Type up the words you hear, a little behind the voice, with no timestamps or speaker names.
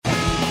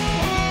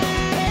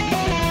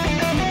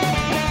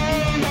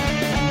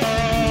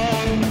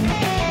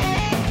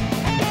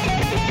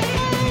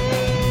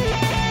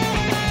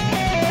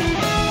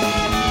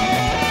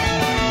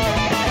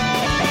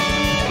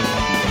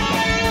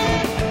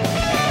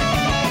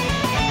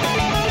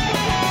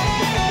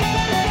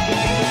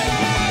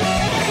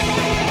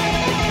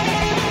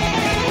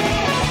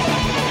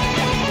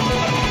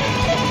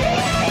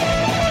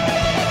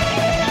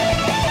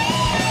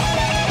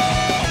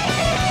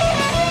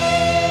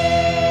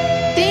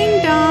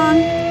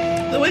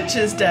witch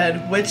is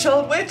dead. Witch,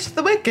 old witch,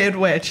 the wicked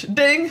witch.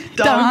 Ding,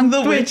 Dong,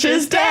 the witch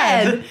is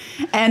dead.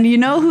 And you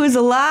know who's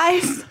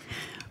alive?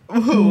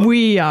 Who?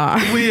 We are.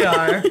 We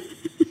are.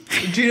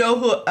 Do you know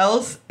who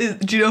else is?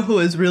 Do you know who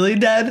is really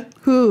dead?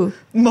 Who?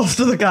 Most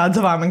of the gods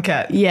of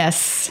Amonkhet.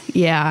 Yes.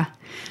 Yeah.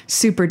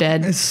 Super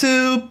dead.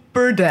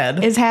 Super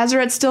dead. Is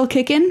Hazoret still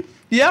kicking?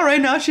 Yeah,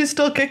 right now she's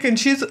still kicking.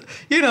 She's,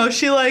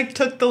 she like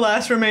took the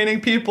last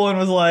remaining people and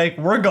was like,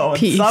 we're going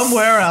Peace.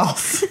 somewhere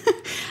else.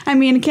 I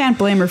mean, I can't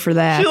blame her for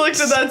that. She looked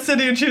at that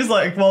city and she was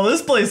like, well,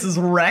 this place is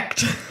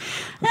wrecked.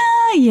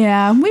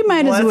 Yeah, we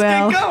might as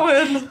well Let's get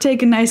going.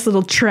 take a nice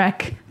little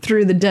trek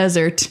through the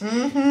desert.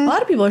 Mm-hmm. A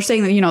lot of people are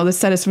saying that, this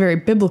set is very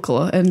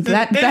biblical, and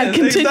that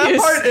continues. That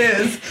part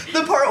is.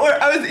 The part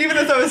where even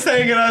as I was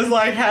saying it, I was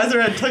like,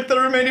 Hazoret took the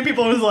remaining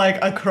people and was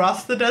like,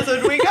 across the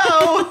desert we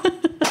go.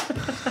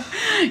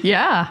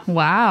 Yeah,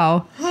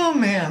 wow. Oh,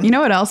 man. You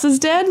know what else is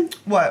dead?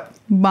 What?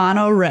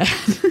 Mono Red.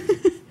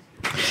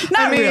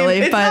 Not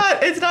really,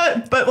 but it's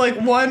not. But like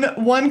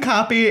one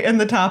copy in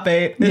the top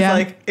 8 is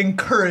like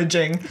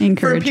encouraging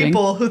for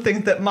people who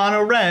think that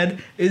Mono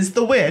Red is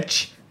the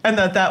witch and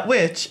that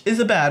witch is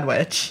a bad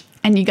witch.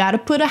 And you got to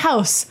put a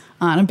house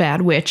on a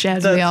bad witch,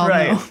 as we all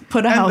know.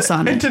 Put a house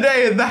on it. And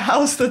today, the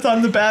house that's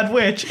on the bad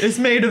witch is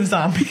made of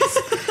zombies.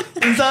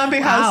 The zombie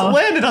house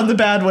landed on the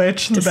bad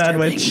witch. And the bad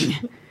witch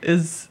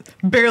is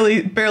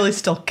barely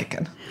still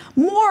kicking.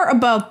 More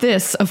about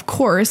this, of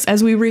course,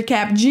 as we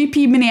recap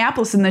GP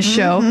Minneapolis in this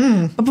show.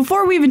 But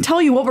before we even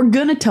tell you what we're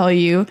going to tell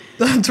you...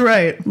 That's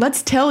right.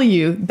 Let's tell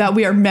you that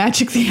we are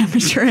Magic the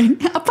Amateuring,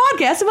 a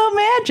podcast about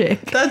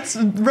magic. That's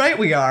right,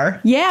 we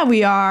are. Yeah,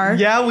 we are.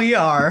 Yeah, we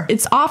are.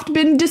 It's oft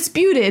been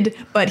disputed,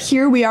 but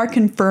here we are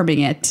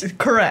confirming it.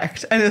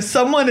 Correct. And if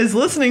someone is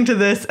listening to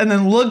this and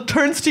then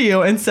turns to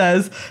you and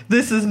says,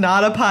 this is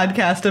not a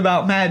podcast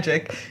about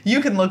magic, you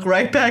can look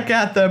right back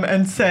at them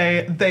and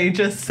say, they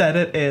just said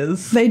it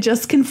is. They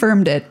just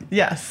confirmed it.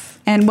 Yes.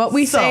 And what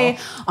we say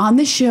on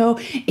the show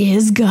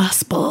is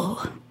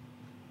gospel.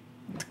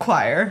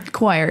 Choir.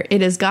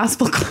 It is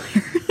gospel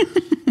choir.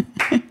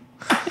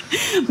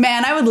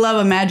 Man, I would love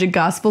a magic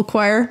gospel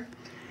choir.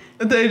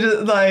 They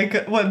just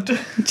what?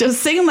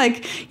 Just sing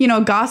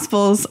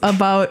gospels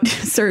about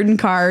certain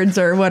cards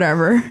or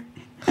whatever.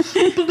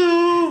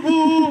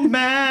 Blue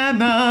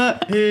manna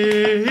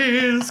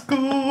is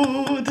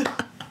good.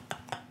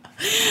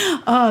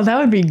 Oh, that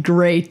would be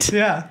great.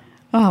 Yeah.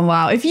 Oh,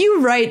 wow. If you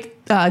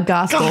write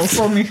gospels,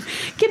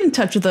 get in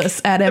touch with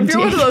us at MTA. If you're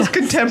one of those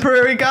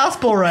contemporary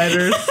gospel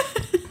writers,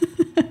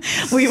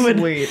 we would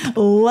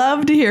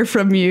love to hear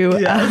from you.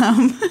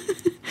 Yes.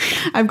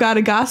 I've got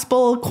a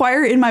gospel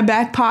choir in my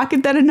back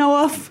pocket that I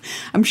know of.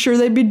 I'm sure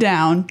they'd be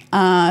down.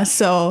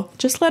 So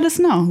just let us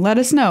know. Let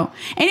us know.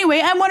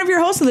 Anyway, I'm one of your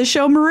hosts of the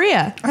show,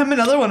 Maria. I'm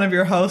another one of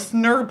your hosts,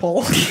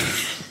 Nurple.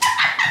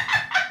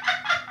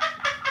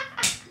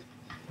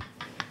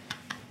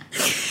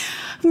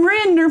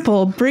 Maria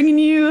Nurple bringing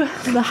you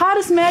the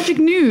hottest magic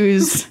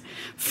news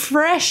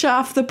fresh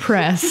off the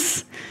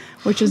press,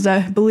 which is,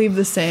 I believe,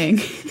 the saying.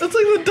 That's like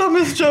the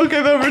dumbest joke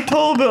I've ever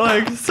told,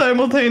 but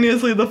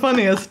simultaneously the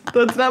funniest.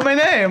 That's not my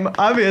name,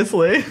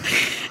 obviously.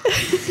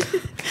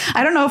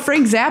 I don't know.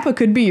 Frank Zappa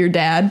could be your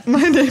dad.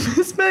 My name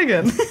is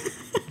Megan.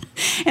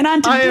 And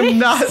on today's... I am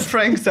not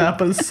Frank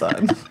Zappa's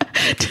son.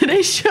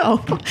 Today's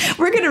show,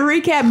 we're going to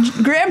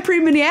recap Grand Prix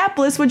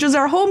Minneapolis, which was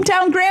our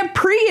hometown Grand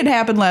Prix. It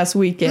happened last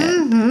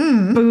weekend.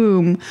 Mm-hmm.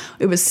 Boom.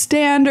 It was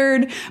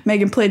standard.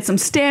 Megan played some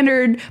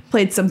standard,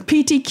 played some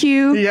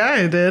PTQ. Yeah,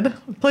 I did.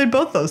 Played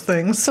both those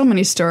things. So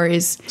many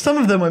stories. Some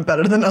of them went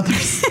better than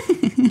others.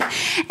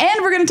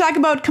 And we're going to talk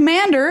about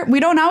Commander. We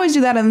don't always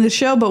do that on the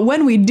show, but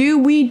when we do,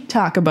 we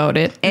talk about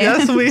it. And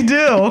yes, we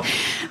do.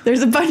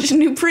 There's a bunch of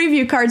new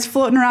preview cards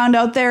floating around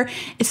out there,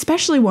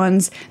 especially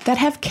ones that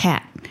have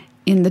cat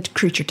in the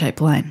creature type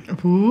line.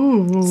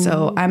 Ooh.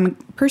 So I'm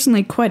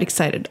personally quite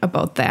excited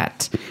about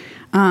that.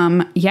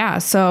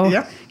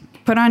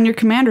 Put on your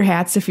Commander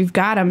hats if you've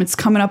got them. It's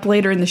coming up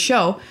later in the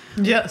show.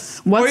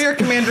 Yes. Or your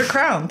Commander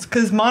crowns,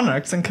 because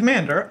Monarchs and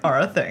Commander are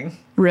a thing.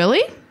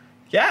 Really?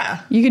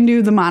 Yeah. You can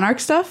do the Monarch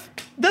stuff?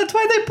 That's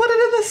why they put it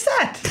in the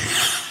set.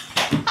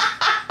 Do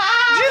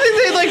you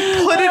think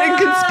they put it in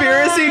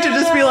Conspiracy to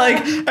just be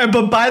like,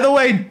 but by the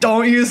way,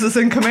 don't use this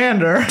in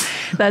Commander?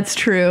 That's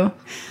true.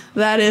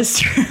 That is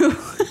true.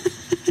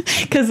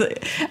 Because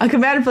a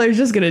Commander player is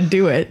just going to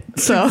do it.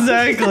 So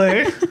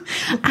exactly.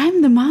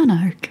 I'm the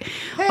Monarch.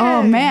 Hey.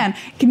 Oh, man.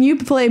 Can you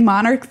play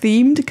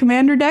Monarch-themed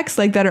Commander decks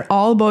that are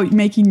all about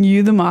making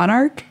you the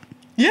Monarch?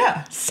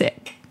 Yeah.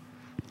 Sick.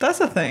 That's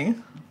a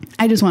thing.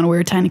 I just want to wear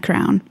a tiny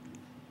crown.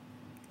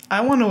 I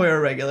want to wear a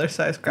regular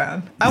sized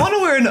crown. I want to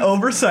wear an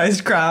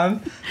oversized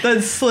crown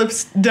that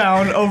slips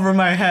down over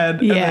my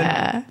head.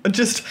 Yeah.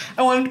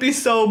 I want it to be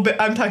so big.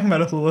 I'm talking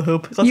about a hula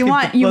hoop. Let's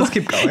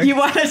keep going. You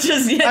want to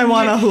just... I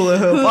want a hula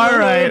hoop. All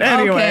right.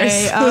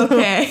 Anyways.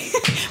 Okay.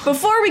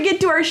 Before we get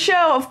to our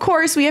show, of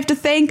course, we have to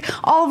thank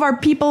all of our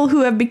people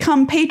who have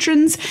become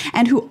patrons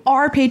and who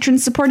are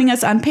patrons supporting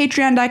us on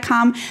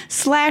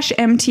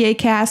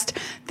patreon.com/MTAcast.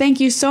 Thank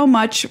you so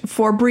much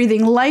for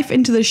breathing life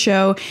into the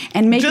show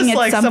and making Just it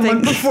like something.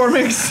 someone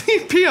performing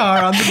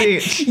CPR on the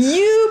beach.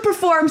 You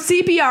perform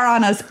CPR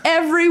on us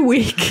every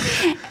week.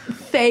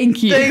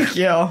 Thank you. Thank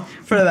you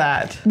for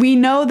that. We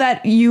know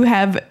that you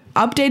have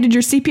updated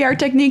your CPR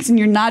techniques and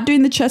you're not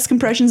doing the chest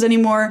compressions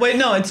anymore. Wait,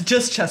 no, it's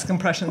just chest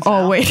compressions.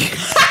 Oh, now. wait.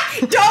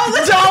 Don't we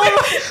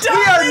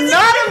are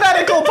not a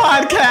medical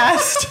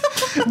podcast.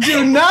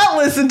 Do not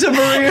listen to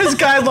Maria's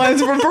guidelines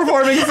for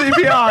performing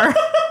CPR.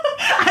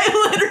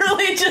 I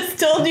literally just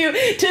told you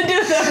to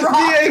do the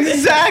wrong The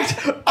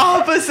exact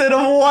opposite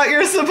of what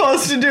you're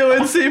supposed to do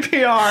in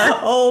CPR.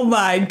 Oh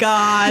my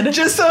God.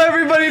 Just so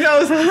everybody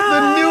knows, the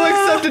new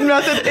accepted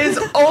method is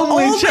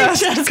only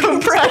chest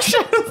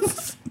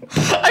compressions.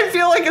 I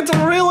feel like it's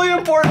really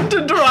important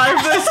to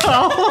drive this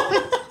home.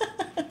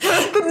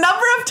 The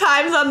number of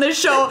times on this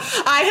show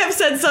I have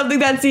said something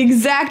that's the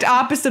exact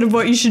opposite of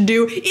what you should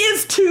do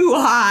is too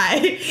high.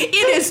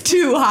 It is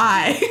too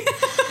high.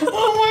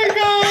 Oh my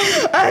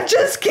God. I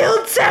just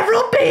killed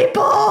several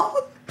people.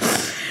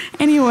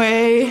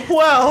 Anyway,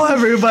 Well,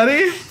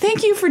 everybody.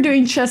 thank you for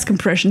doing chest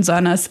compressions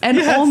on us and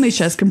Yes. only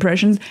chest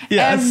compressions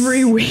Yes.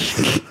 every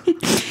week.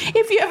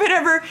 If you haven't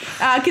ever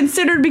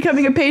considered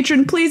becoming a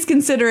patron, please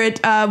consider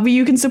it.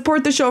 You can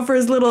support the show for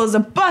as little as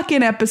 $1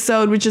 an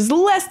episode, which is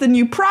less than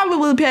you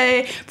probably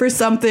pay for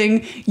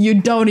something you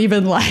don't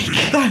even like.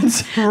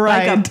 That's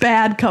right. Like a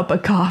bad cup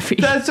of coffee.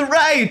 That's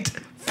right.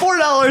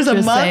 $4 a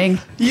Just month. saying.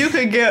 You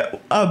could get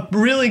a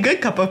really good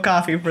cup of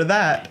coffee for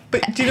that.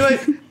 But do you know what?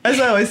 As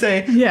I always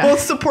say, Yeah. both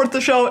support the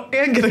show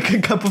and get a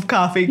good cup of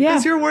coffee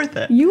because you're worth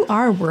it. You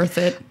are worth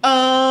it.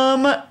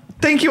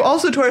 Thank you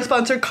also to our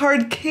sponsor,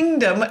 Card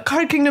Kingdom,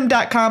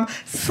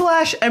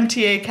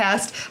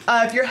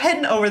 cardkingdom.com/MTAcast. If you're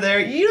heading over there,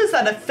 use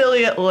that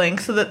affiliate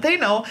link so that they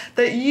know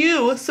that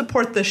you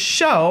support the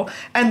show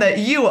and that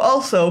you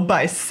also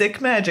buy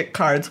sick magic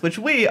cards, which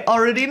we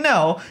already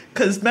know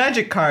because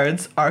magic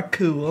cards are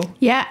cool.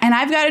 Yeah, and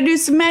I've got to do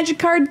some magic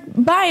card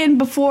buying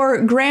before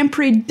Grand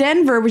Prix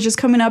Denver, which is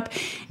coming up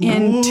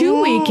in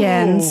 2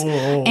 weekends.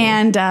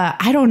 And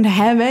I don't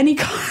have any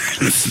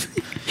cards.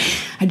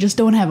 I just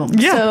don't have them.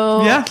 Yeah,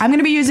 So yeah. I'm going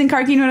to be using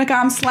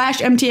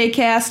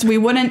cardkingdom.com/MTAcast. We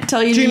wouldn't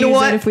tell you to Do you know use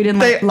what? it if we didn't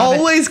They love it.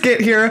 always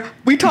get here.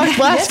 We talked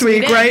last Yes, we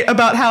week, did. right,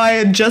 about how I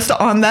had just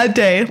on that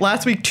day,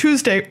 last week,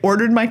 Tuesday,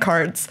 ordered my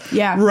cards.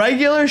 Yeah.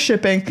 Regular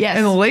shipping. Yes.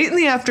 And late in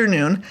the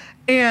afternoon.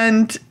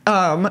 And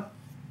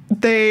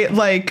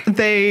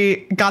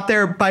they got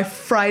there by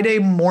Friday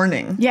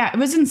morning. Yeah, it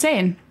was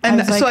insane. And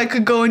was so I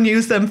could go and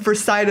use them for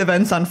side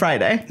events on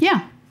Friday.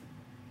 yeah.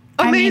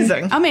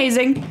 Amazing.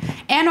 Amazing.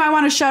 And I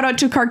want to shout out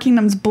to Card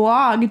Kingdom's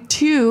blog,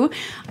 too.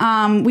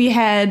 We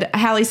had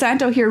Hallie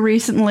Santo here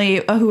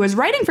recently who was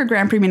writing for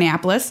Grand Prix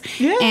Minneapolis.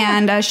 Yeah.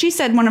 And she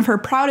said one of her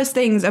proudest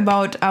things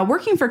about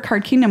working for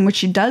Card Kingdom, which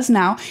she does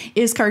now,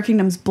 is Card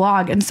Kingdom's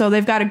blog. And so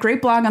they've got a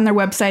great blog on their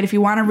website if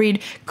you want to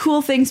read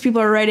cool things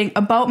people are writing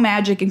about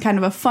magic in kind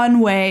of a fun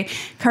way.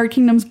 Card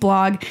Kingdom's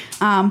blog.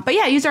 But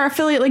yeah, use our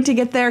affiliate link to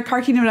get there,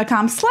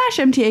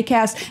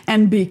 cardkingdom.com/MTAcast,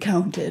 and be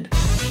counted.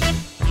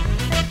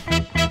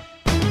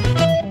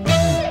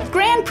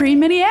 Grand Prix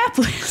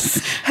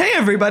Minneapolis. Hey,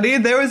 everybody.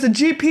 There was a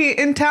GP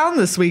in town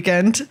this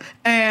weekend.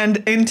 And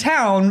in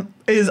town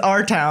is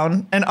our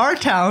town. And our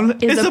town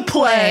is a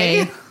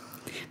play.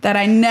 that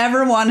I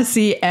never want to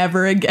see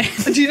ever again.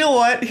 Do you know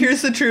what?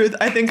 Here's the truth.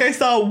 I think I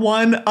saw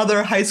one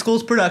other high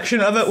school's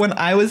production of it when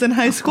I was in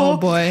high school. Oh,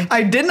 boy.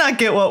 I did not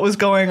get what was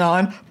going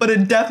on, but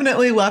it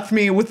definitely left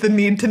me with the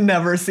need to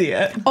never see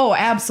it. Oh,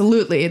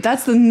 absolutely.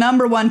 That's the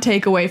number one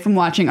takeaway from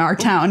watching Our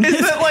Town. Is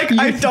it like,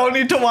 I don't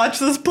need to watch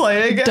this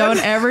play again?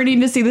 Don't ever need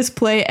to see this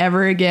play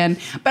ever again.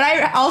 But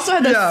I also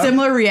had that Yeah.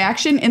 similar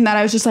reaction in that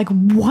I was just like,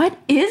 what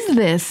is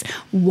this?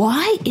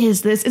 Why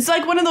is this? It's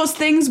like one of those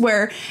things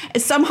where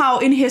somehow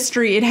in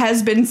history it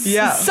has been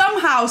Yeah.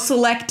 somehow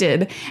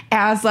selected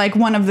as like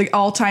one of the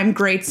all-time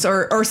greats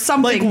or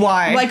something. Like,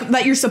 why? Like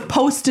that you're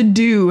supposed to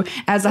do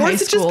as a Or high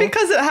is it school. just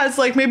because it has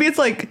like, maybe it's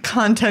like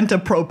content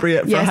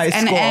appropriate for high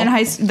school?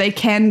 And they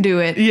can do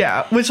it.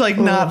 Yeah, which like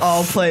not Oof.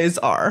 all plays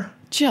are.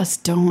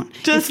 Just don't.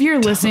 Just if you're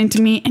listening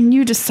to me and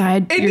you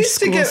decide It your needs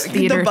to school's get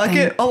theater the bucket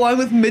thing, along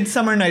with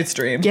Midsummer Night's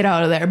Dream. get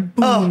out of there. Boom.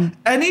 Oh,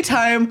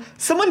 anytime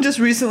someone just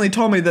recently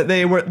told me that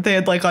they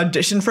had like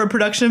auditioned for a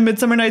production of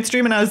Midsummer Night's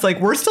Dream, and I was like,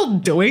 we're still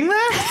doing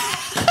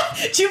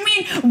that? Do you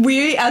mean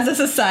we as a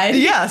society?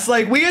 Yes,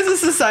 like we as a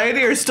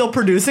society are still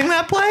producing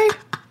that play.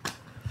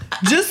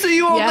 Just so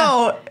you all Yeah.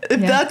 know,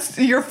 if Yeah. that's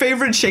your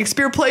favorite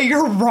Shakespeare play,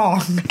 you're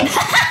wrong.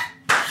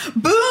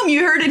 Boom,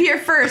 you heard it here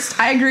first.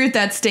 I agree with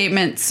that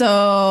statement.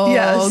 So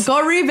Yes.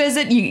 go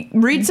revisit. You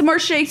read some more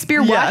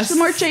Shakespeare, watch Yes. some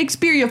more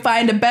Shakespeare. You'll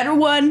find a better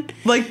one.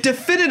 Like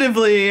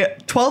definitively,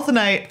 Twelfth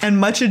Night and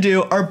Much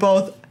Ado are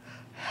both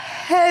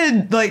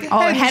head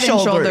and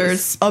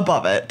shoulders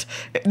above it.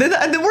 Then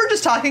we're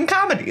just talking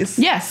comedies.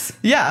 Yes.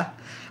 Yeah.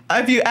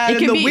 if you add It in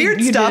could the be- weird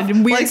you stuff, did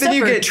weird like then stuff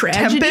you or get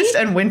tragedy. Tempest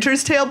and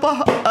Winter's Tale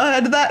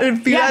ahead of that.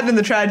 If you Yeah. add in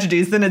the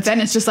tragedies, then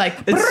it's just like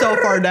so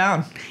far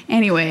down.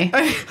 Anyway,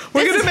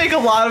 We're gonna make a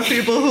lot of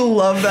people who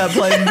love that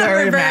play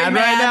very, We're very mad right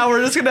mad. now.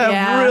 We're just gonna have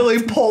Yeah.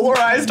 really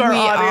polarized our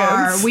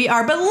audience. We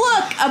are. But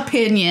look,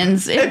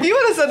 opinions. If you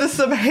want to send us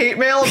some hate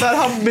mail about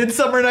how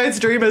Midsummer Night's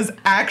Dream is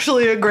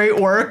actually a great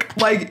work,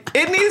 like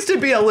it needs to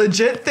be a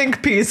legit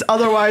think piece.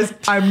 Otherwise,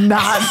 I'm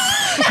not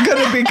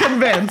gonna be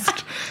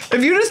convinced.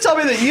 If you just tell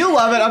me that you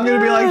love it, I'm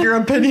gonna be like, your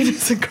opinion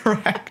is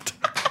incorrect.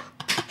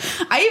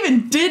 I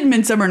even did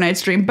Midsummer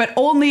Night's Dream, but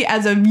only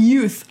as a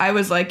youth. I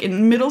was like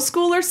in middle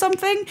school or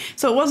something,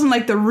 so it wasn't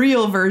like the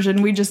real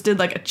version. We just did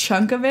like a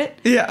chunk of it.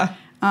 Yeah.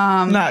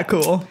 Not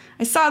cool.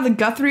 I saw the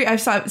Guthrie.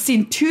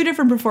 Seen 2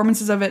 different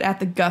performances of it at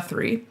the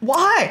Guthrie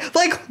Why?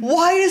 Like,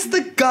 why is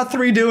the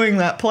Guthrie doing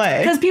that play?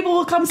 because people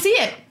will come see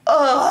it.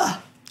 Ugh.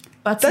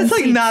 Butts That's in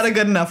like seats. not a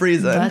good enough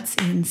reason. Butts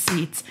in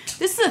seats.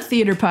 This is a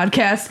theater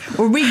podcast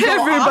where we go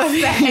off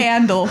Everybody. the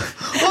handle.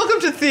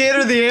 Welcome to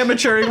Theater the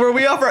Amateuring, where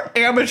we offer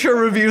amateur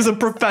reviews of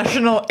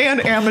professional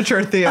and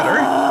amateur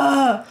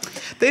theater.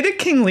 They did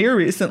King Lear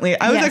recently.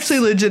 I was Yes.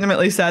 actually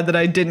legitimately sad that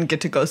I didn't get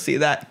to go see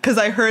that because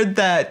I heard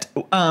that,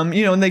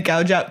 when they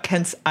gouge out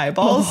Kent's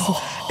eyeballs,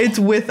 it's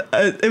with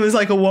it was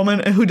like a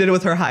woman who did it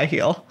with her high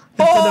heel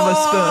instead of a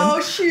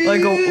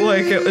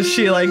spoon.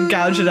 She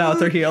gouged it out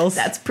with her heels.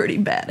 That's pretty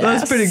badass.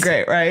 That's pretty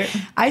great, right?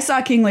 I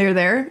saw King Lear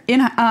there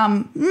in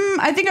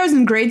I think I was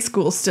in grade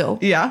school still.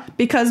 Yeah.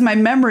 Because my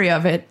memory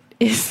of it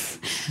is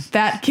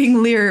that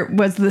King Lear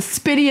was the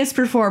spittiest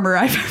performer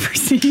I've ever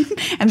seen,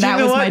 and Do that you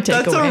know was what? my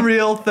takeaway. That's a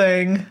real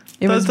thing.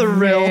 It That's was a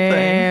real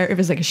thing. It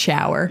was like a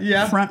shower.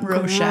 Yeah. Front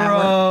row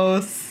shower.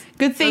 Gross.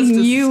 Good thing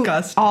That's you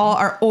disgusting. all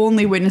are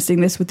only witnessing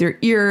this with your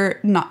ear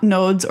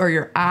nodes or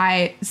your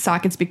eye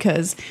sockets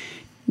because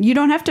you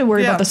don't have to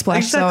worry about the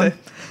splash zone.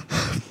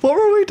 What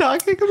were we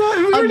talking about?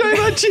 We were talking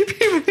about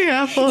GP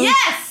Minneapolis.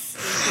 Yes!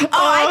 Oh,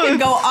 I could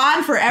go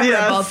on forever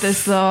yes. about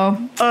this though.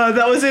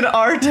 That was in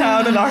Our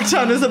Town, and Our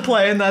Town is a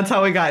play, and that's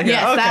how we got here.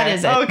 Yes, okay. that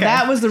is it. Okay.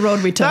 That was the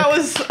road we took. That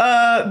was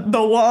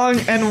the long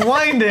and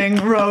winding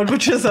road,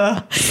 which is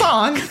a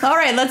song All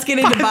right, let's get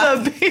into by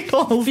the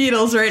Beatles.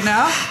 Beatles right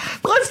now.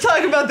 Let's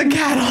talk about the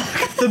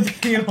catalog of the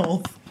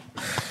Beatles.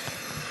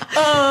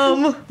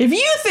 If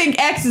you think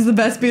X is the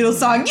best Beatles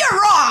song, you're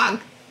wrong.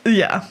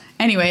 Yeah.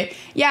 Anyway,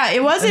 yeah,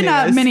 it was in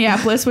Anyways.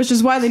 Minneapolis, which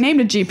is why they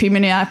named it GP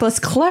Minneapolis.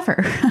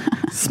 Clever.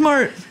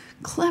 Smart.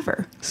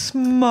 Clever.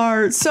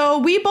 Smart. So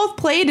we both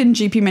played in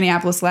GP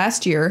Minneapolis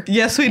last year.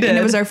 Yes, we did. And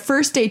it was our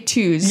first day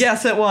twos.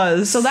 Yes, it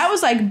was. So that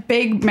was like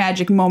big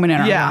magic moment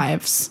in our Yeah.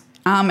 lives.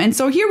 And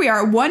so here we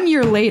are 1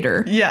 year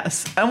later,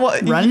 Yes. And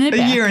what? Running it a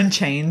back. year and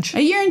change.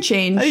 a year and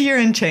change. A year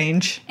and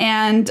change.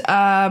 And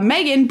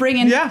Megan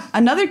bringing Yeah.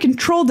 another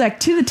control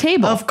deck to the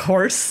table. Of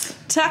course.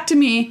 Talk to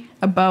me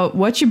about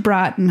what you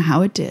brought and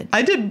how it did.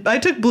 I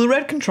took blue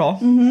red control.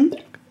 Mm-hmm.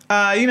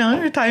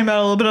 You're talking about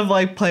a little bit of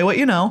like play what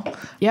you know.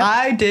 Yep.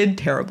 I did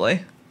terribly.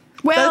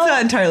 Well, That's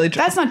not entirely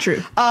true. That's not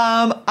true.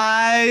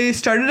 I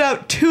started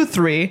out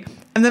 2-3,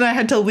 and then I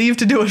had to leave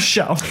to do a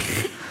show.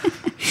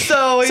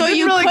 So I didn't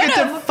you really get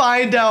to could've-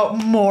 find out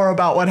more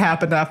about what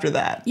happened after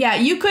that. Yeah,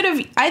 you could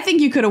have. I think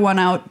you could have won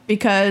out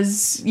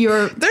because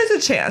you're. There's a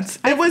chance.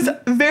 It was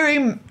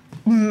very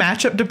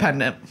matchup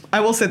dependent. I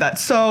will say that.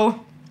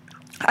 So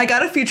I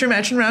got a feature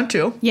match in round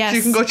 2. Yes. So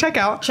you can go check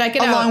out. Check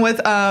it along out. with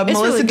It's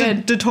Melissa really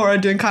good. DeTora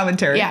doing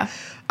commentary. Yeah.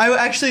 I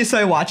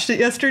watched it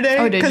yesterday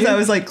Oh, did because you? I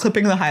was like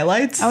clipping the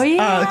highlights. Oh,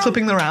 yeah.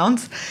 Clipping the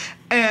rounds.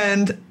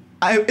 And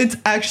it's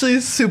actually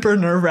super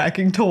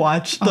nerve-wracking to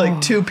watch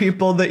like two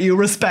people that you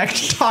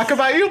respect talk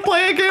about you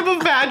play a game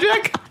of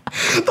Magic.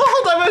 The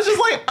whole time I was just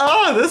like,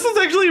 oh, this is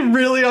actually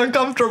really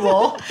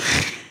uncomfortable.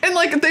 And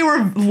like they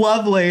were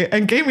lovely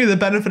and gave me the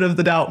benefit of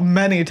the doubt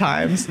many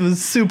times. It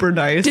was super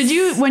nice. Did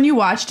you, when you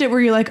watched it,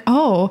 were you like,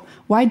 oh,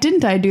 why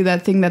didn't I do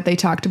that thing that they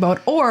talked about?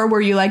 Or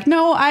were you like,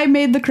 no, I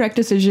made the correct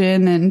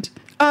decision and.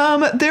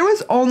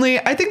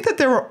 I think that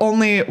there were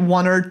only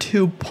 1 or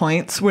 2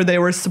 points where they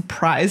were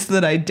surprised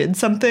that I did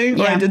something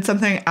or I Yeah. did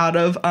something out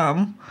of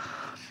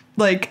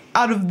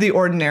the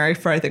ordinary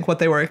for I think what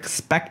they were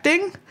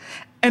expecting.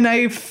 And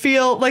I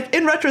feel like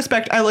in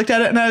retrospect, I looked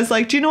at it and I was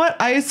like, do you know what?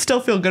 I still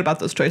feel good about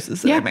those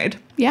choices that I made.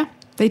 Yeah.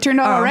 They turned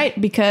out all right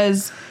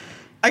because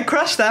I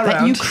crushed that That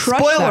round. you crushed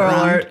Spoiler that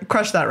round. alert,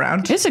 crushed that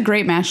round. it's a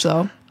great match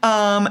though.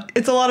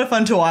 It's a lot of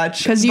fun to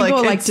watch. 'Cause you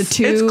go, like, to it's-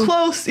 2. It's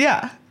close,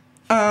 yeah.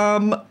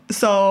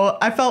 So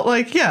I felt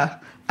like, yeah,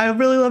 I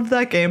really loved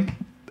that game.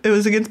 It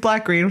was against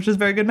Black Green, which is a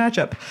very good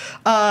matchup.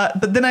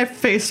 But then I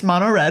faced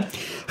Mono Red,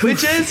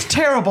 which is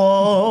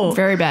terrible.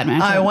 Very bad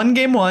matchup. I won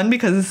game 1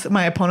 because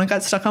my opponent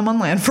got stuck on one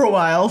land for a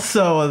while,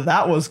 so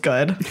that was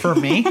good for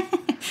me.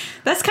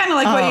 That's kind of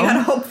like what you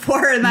gotta hope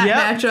for in that Yep.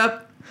 matchup.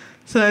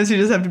 Sometimes you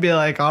just have to be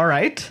like, all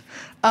right.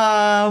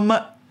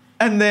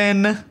 And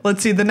then,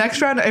 let's see, the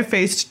next round I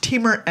faced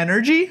Teamer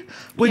Energy,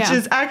 which Yeah.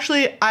 is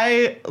actually,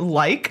 I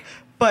like,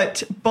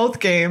 but both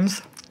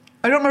games,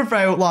 I don't remember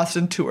if I lost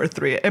in 2 or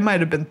 3. It might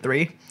have been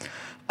 3.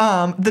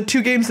 The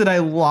 2 games that I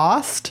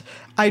lost,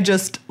 I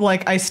just,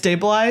 I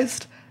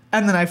stabilized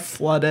and then I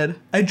flooded.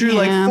 I drew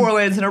Yeah. like 4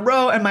 lands in a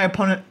row, and my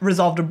opponent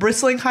resolved a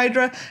Bristling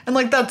Hydra, and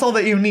like that's all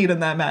that you need in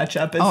that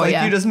matchup. It's like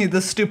yeah. you just need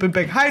this stupid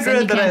big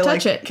Hydra you that I can't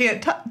like touch it.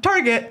 can't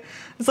target.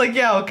 It's like,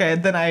 yeah, okay,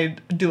 then I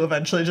do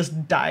eventually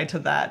just die to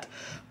that.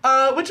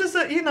 Which is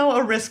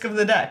a risk of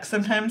the deck.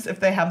 Sometimes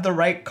if they have the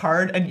right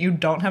card and you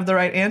don't have the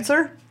right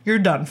answer, you're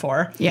done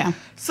for. Yeah.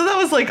 So that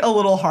was like a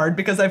little hard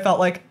because I felt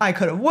like I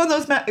could have won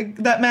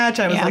that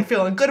match. I was Yeah. like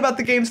feeling good about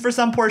the games for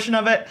some portion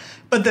of it,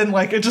 but then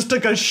like it just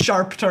took a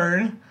sharp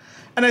turn.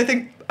 And I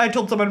think I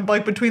told someone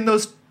like between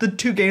the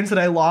 2 games that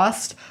I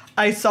lost,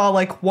 I saw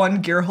like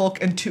 1 Gear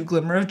Hulk and 2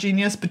 Glimmer of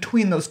Genius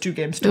between those 2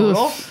 games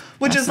total. Oof,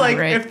 which that's is not like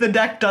right. if the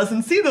deck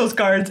doesn't see those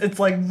cards, it's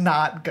like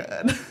not good.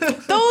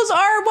 Those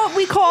are what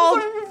we call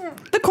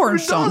the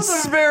cornerstones.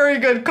 Those are very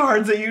good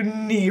cards that you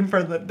need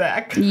for the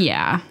deck.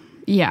 Yeah.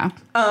 Yeah.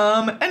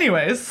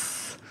 Anyways.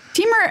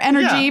 Temur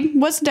Energy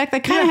was a deck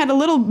that kind of had a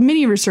little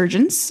mini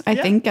resurgence, I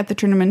think, at the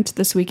tournament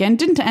this weekend.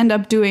 Didn't end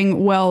up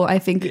doing well, I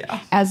think,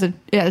 as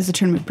the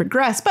tournament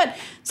progressed, but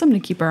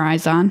something to keep our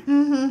eyes on.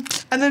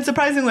 And then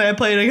surprisingly, I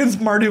played against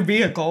Mardu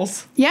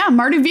Vehicles. Yeah,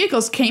 Mardu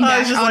Vehicles came I back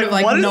was just out of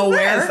what is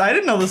nowhere. this? I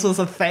didn't know this was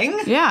a thing.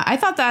 Yeah, I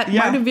thought that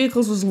Mardu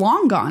Vehicles was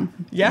long gone.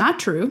 Yeah. Not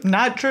true.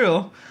 Not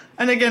true.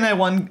 And again, I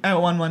won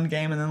 1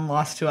 game and then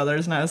lost 2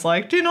 others, and I was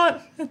like, do you know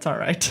what? It's all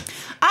right.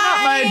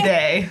 Not my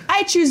day.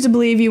 I choose to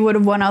believe you would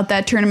have won out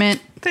that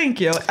tournament. Thank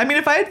you. I mean,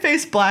 if I had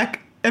faced black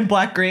and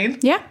black-green,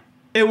 Yeah.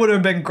 it would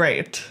have been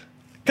great.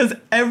 Because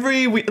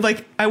every week,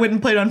 like, I went and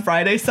played on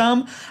Friday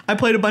some. I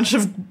played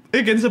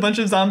against a bunch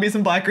of zombies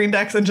and black-green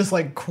decks and just,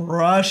 like,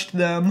 crushed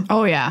them.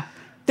 Oh, yeah.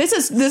 This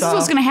is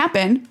what's going to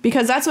happen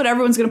because that's what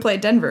everyone's going to play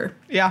at Denver.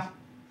 Yeah.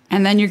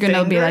 And then you're going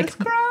to be like,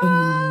 Fingers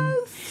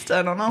crossed.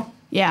 I don't know.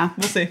 yeah.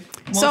 We'll see.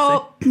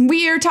 So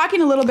we are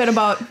talking a little bit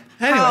about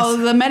how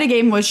the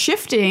metagame was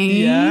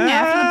shifting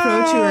after the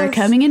Pro Tour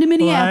coming into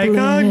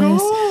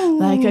Minneapolis.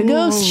 Like a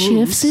ghost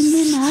shifts in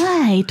the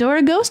night, or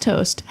a ghost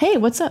host. Hey,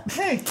 what's up?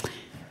 Hey.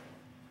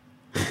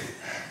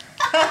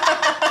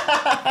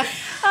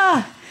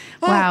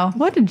 Wow,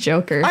 what a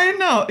joker. I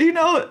know,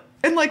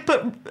 and like,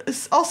 but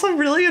it's also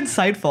really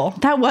insightful.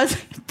 That was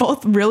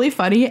both really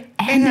funny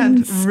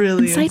and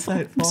really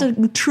insightful.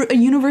 insightful. It's a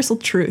universal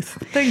truth.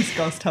 Thanks,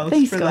 Ghost Host,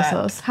 Thanks, for Ghost that.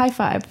 Host. High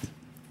five.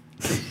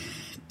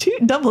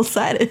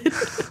 Double-sided.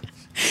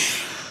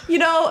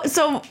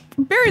 So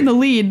bearing the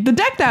lead, the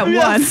deck that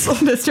won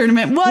this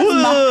tournament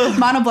was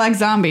Mono Black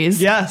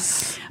Zombies.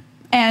 Yes.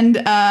 And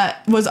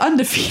was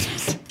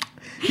undefeated.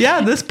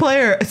 Yeah, this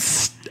player,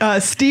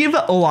 Steve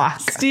Locke.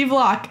 Steve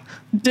Locke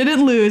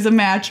didn't lose a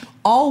match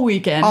all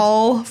weekend.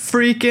 All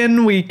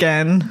freaking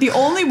weekend. The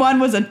only one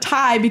was a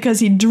tie because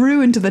he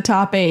drew into the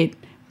top 8,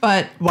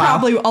 but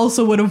probably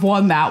also would have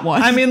won that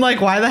one. I mean,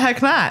 like, why the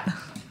heck not?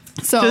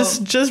 So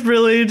just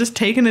really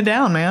taking it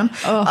down, man.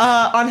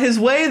 On his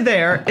way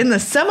there in the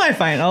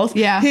semifinals,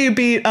 he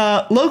beat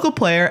local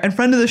player and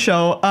friend of the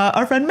show,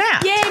 our friend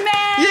Matt. Yay,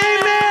 Matt!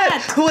 Yay,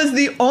 Matt! Who was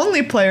the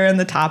only player in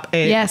the top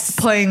 8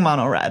 playing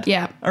mono red.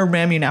 Yeah. Or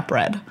Ramunap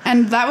red.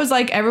 And that was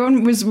like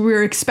we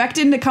were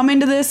expecting to come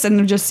into this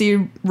and just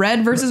see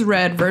red versus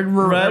red. Red.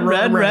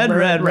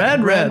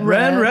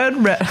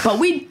 But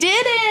we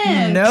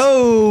didn't.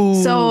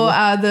 No. So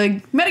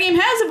the metagame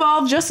has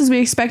evolved just as we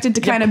expected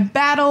to kind of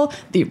battle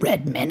the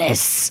Red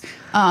Menace,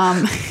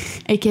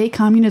 aka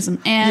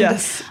communism. And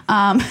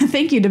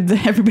thank you to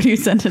everybody who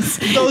sent us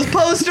those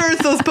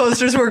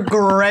posters were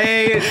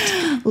great.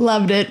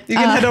 Loved it. You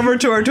can head over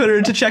to our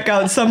Twitter to check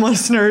out some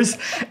listeners'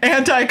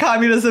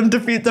 anti-communism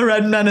defeat the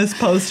Red Menace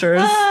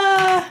posters.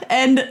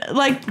 And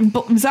like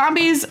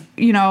zombies,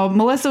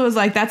 Melissa was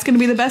like, that's going to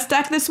be the best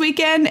deck this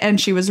weekend.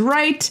 And she was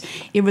right.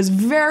 It was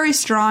very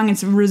strong.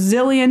 It's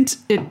resilient.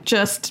 It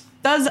just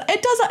does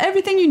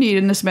everything you need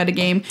in this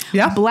metagame.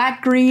 Yeah.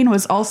 Black Green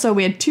was also,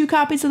 we had 2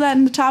 copies of that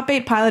in the top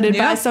 8 piloted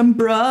by some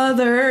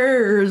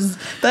brothers.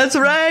 That's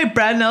right.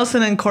 Brad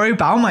Nelson and Corey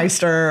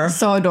Baumeister.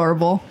 So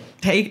adorable.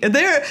 Do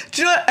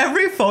you know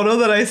every photo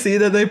that I see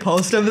that they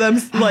post of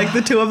them, like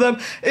the 2 of them,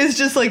 is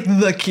just like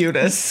the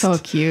cutest. So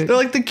cute. They're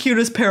like the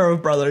cutest pair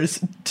of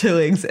brothers to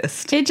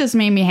exist. It just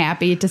made me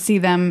happy to see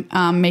them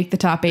make the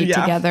top 8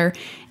 together.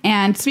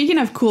 And speaking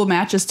of cool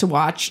matches to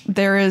watch,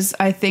 there is,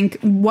 I think,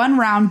 1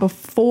 round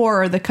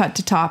before the cut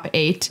to top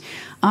 8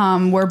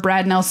 where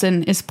Brad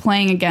Nelson is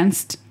playing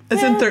against...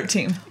 It's in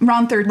 13.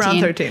 Round 13.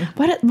 Round 13.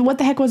 What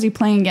the heck was he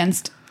playing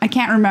against? I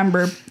can't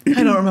remember.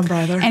 I don't remember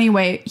either.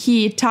 Anyway,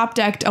 he top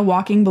decked a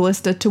Walking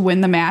Ballista to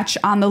win the match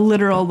on the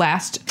literal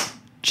last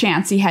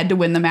chance he had to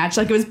win the match.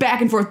 Like, it was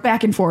back and forth,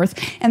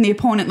 and the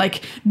opponent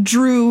like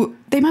drew.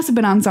 They must have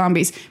been on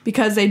zombies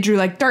because they drew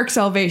like Dark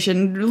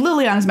Salvation,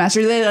 Liliana's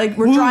Master. They like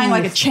were drawing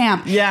like a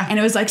champ. Yeah. And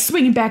it was like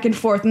swinging back and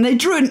forth, and they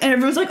drew it, and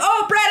everyone was like,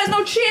 "Oh, Brad has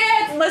no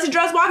chance unless he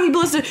draws Walking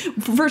Ballista."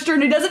 First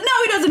turn he does it.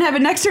 No, he doesn't have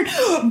it. Next turn,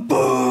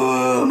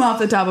 boom, off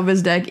the top of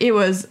his deck. It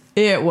was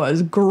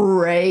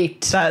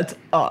great. That's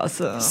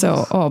awesome.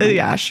 So, oh my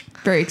gosh,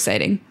 very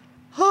exciting.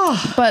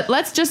 But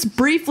let's just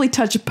briefly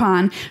touch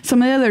upon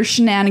some of the other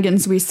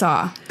shenanigans we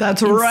saw.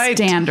 That's right.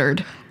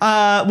 Standard.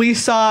 We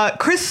saw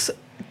Chris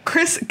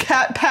Chris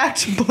Cat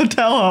Packed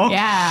Botelho.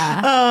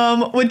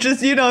 Yeah. Which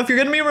is, you know, if you're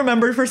going to be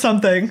remembered for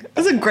something,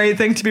 it's a great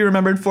thing to be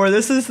remembered for.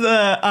 This is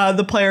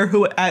the player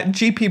who at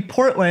GP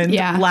Portland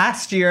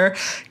last year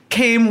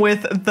came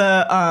with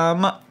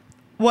the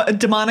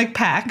Demonic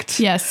Pact.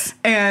 Yes.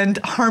 And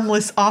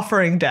Harmless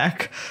Offering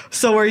deck.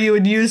 So where you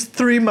would use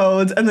 3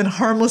 modes and then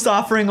Harmless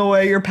Offering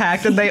away your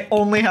pact, and they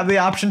only have the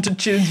option to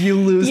choose you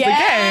lose the game.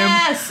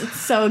 Yes, it's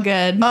so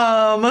good.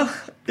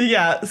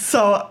 Yeah,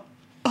 so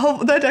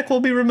that deck will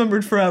be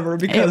remembered forever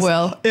because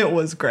it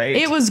was great.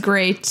 It was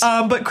great.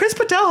 But Chris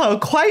Botelho,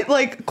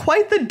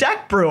 quite the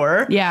deck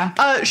brewer.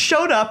 Yeah.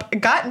 Showed up,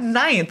 got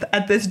 9th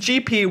at this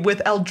GP with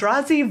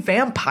Eldrazi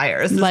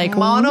Vampires. Like,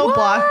 mono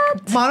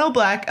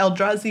black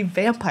Eldrazi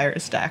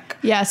Vampires deck.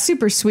 Yeah,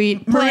 super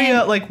sweet.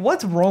 Maria, like,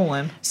 what's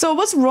rolling? So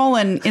what's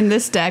rolling in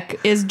this deck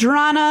is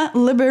Drana,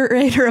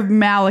 Liberator of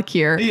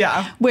Malakir.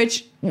 Yeah.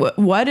 Which,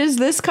 what is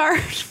this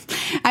card?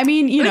 I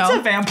mean, you know. It's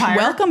a vampire.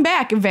 Welcome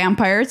back,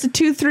 Vampire. It's a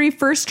 2/3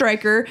 first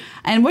striker.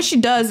 And what she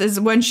does is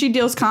when she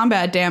deals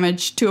combat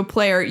damage to a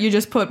player, you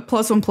just put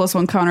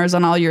 +1/+1 counters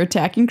on all your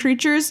attacking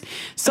creatures.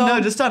 So No,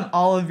 just on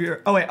all of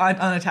your... Oh, wait,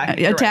 on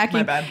attacking. You're attacking.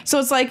 Right, my bad. So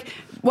it's like,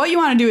 what you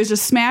want to do is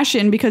just smash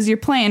in because you're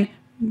playing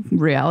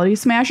Reality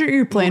Smasher,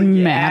 you're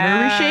playing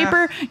Matter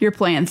Reshaper, you're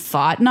playing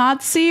Thought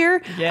Knot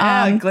Seer.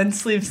 Yeah,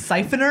 Glensleeve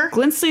Siphoner.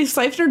 Glensleeve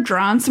Siphoner,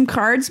 drawing some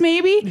cards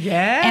maybe.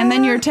 Yeah. And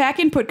then you're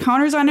attacking, put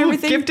counters on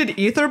everything. Gifted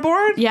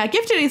Aetherborn? Yeah,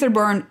 Gifted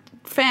Aetherborn,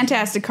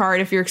 fantastic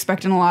card if you're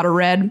expecting a lot of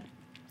red.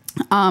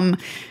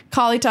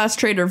 Kalitas,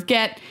 Trader of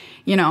Get,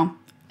 you know.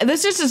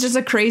 This is just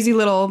a crazy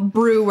little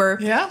brew where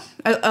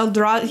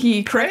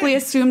he correctly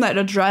assumed that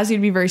Eldrazi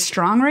would be very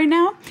strong right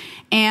now.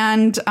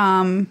 And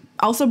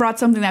also brought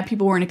something that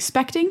people weren't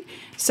expecting.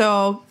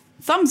 So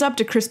thumbs up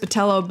to Chris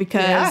Botelho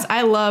because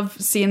I love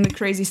seeing the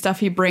crazy stuff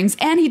he brings.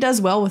 And he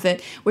does well with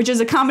it, which is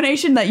a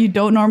combination that you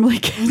don't normally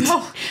get.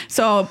 No.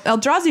 So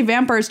Eldrazi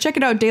Vampires, check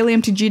it out,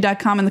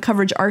 dailymtg.com in the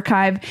coverage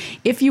archive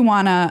if you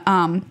want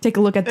to take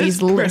a look at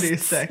these lists.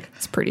 It's pretty sick.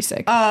 It's pretty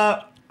sick.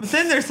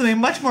 Then there's something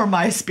much more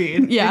my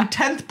speed. Yeah. In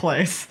 10th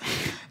place.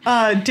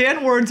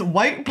 Dan Ward's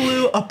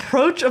White-Blue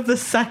Approach of the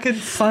Second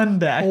Sun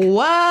deck.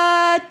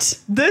 What?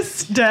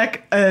 This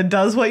deck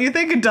does what you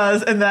think it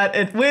does, in that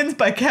it wins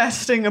by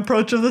casting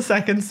Approach of the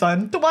Second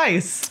Sun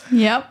twice.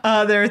 Yep.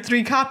 There are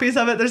 3 copies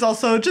of it. There's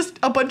also just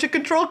a bunch of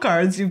control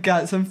cards. You've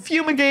got some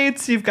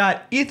Fumigates. You've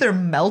got Ether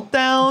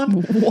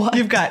Meltdown. What?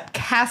 You've got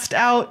Cast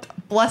Out,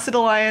 Blessed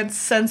Alliance,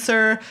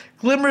 Censor,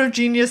 Glimmer of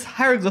Genius,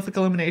 Hieroglyphic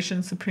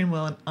Illumination, Supreme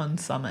Will, and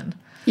Unsummon.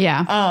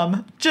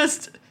 Yeah.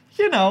 Just,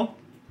 you know,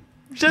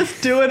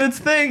 just doing its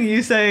thing.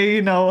 You say,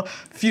 you know,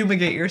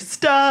 fumigate your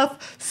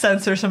stuff,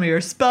 censor some of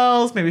your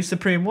spells, maybe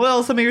Supreme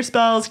Will some of your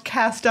spells,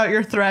 cast out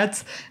your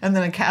threats, and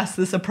then I cast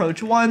this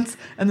approach once,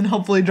 and then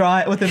hopefully draw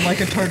it within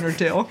like a turn or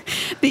 2.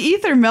 The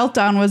Ether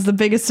Meltdown was the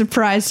biggest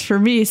surprise for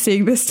me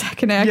seeing this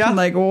deck in action. Yeah.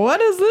 Like,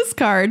 what is this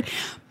card?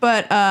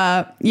 But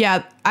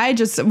yeah, I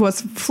just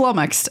was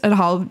flummoxed at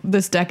how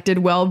this deck did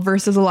well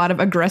versus a lot of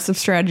aggressive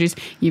strategies.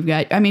 You've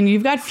got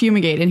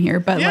Fumigate in here,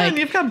 but Yeah, like, and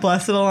you've got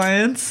Blessed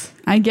Alliance.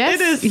 I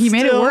guess he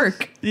made it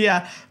work.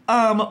 Yeah.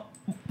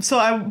 So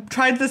I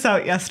tried this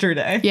out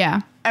yesterday. Yeah.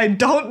 I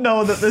don't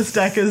know that this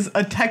deck is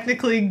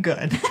technically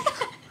good.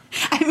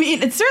 I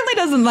mean, it certainly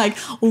doesn't like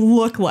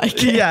look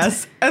like it.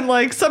 Yes. And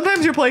like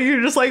sometimes you're playing,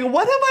 you're just like,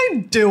 what am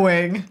I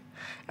doing?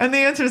 And the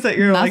answer is that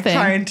you're like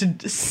trying to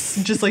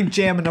just like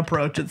jam an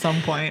approach at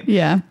some point.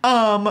 Yeah.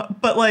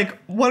 But like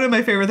one of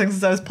my favorite things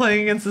is I was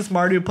playing against this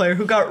Mardu player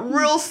who got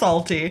real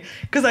salty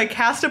because I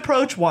cast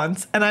approach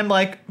once and I'm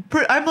like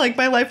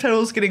my life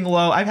total is getting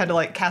low. I've had to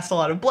like cast a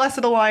lot of Blessed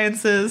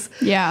Alliances.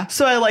 Yeah.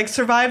 So I like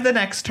survive the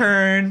next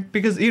turn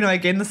because, you know, I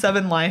gain the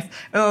 7 life.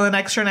 And then the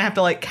next turn I have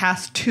to like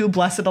cast 2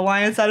 Blessed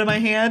Alliance out of my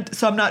hand.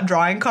 So I'm not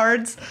drawing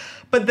cards.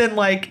 But then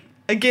like,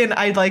 again,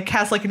 I like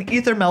cast like an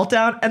Ether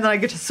Meltdown and then I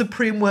get to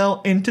Supreme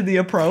Will into the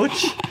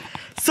approach.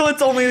 So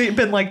it's only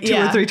been like 2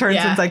 or 3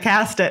 turns since I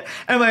cast it.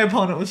 And my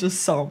opponent was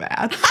just so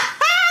mad.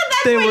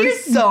 They were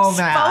so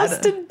mad.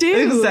 Supposed to do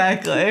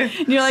exactly.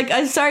 And you're like,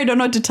 I'm sorry, I don't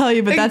know what to tell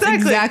you, but that's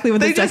exactly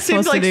what this deck's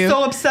supposed to do. They just seemed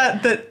like so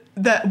upset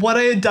that what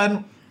I had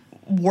done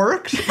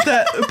worked.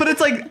 But it's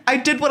like I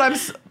did what I'm.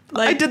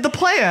 Like, I did the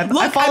plan.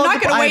 Look, I'm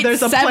not going to wait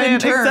 7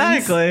 turns.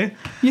 Exactly.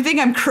 You think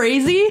I'm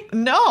crazy?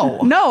 No.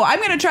 I'm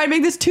going to try and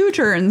make this 2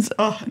 turns.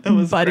 Oh, it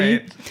was buddy.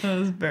 Great. It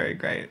was very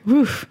great.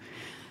 Oof.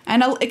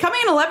 And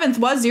coming in 11th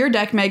was your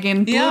deck,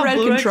 Megan. Blue-red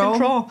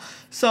control.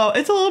 So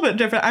it's a little bit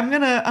different. I'm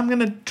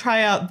gonna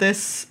try out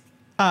this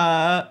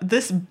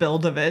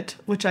build of it,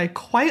 which I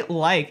quite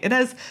like. It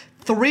has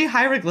 3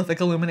 Hieroglyphic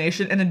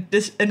Illumination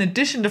in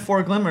addition to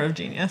 4 Glimmer of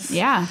Genius.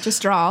 Yeah,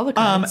 just draw all the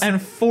cards.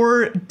 And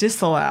 4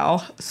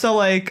 Disallow. So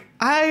like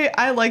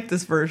I like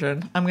this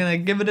version. I'm gonna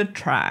give it a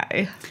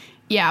try.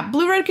 Yeah,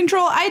 blue-red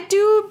control I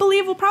do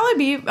believe will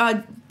probably be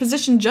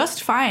positioned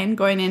just fine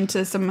going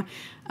into some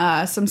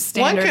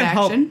standard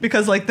action. Hope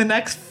because like the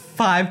next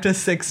 5 to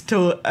 6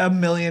 to a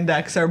million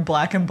decks are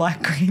black and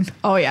black green.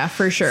 Oh yeah,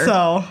 for sure.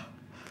 So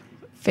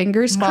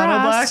Fingers Mono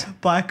crossed.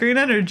 black, black green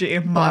energy.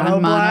 Mono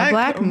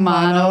black,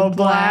 mono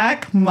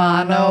black,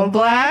 mono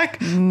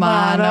black,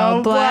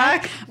 mono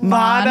black,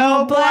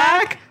 mono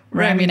black.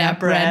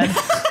 Raminap red.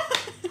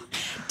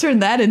 Turn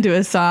that into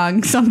a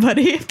song,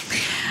 somebody.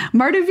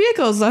 Mardu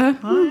Vehicles,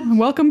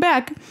 welcome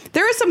back.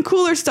 There is some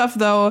cooler stuff,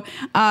 though.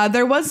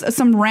 There was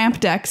some ramp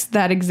decks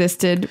that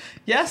existed.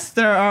 Yes,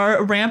 there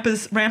are. Ramp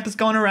is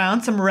going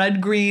around. Some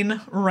red-green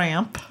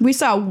ramp. We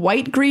saw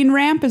white-green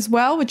ramp as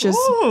well, which is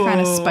kind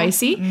of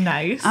spicy.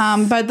 Nice.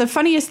 But the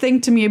funniest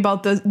thing to me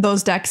about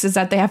those decks is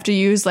that they have to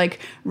use like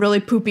really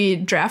poopy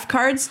draft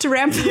cards to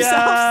ramp themselves.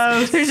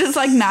 Yes. There's just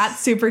like not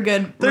super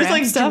good There's ramp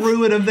like stuff.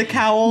 Druid of the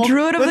Cowl.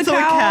 Druid of When the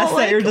someone Cowl. casts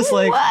that, you're just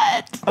like,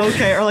 what?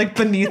 okay. Or like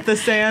Beneath the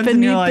Sands.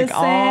 And you're like,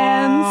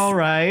 Sands. all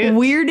right.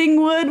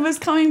 Weirding Wood was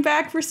coming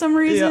back for some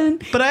reason.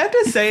 Yeah. But I have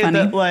to say Funny.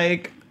 that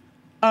like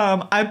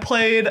I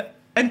played,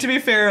 and to be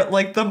fair,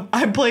 like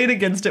I played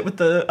against it with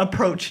the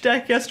approach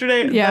deck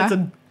yesterday. Yeah. That's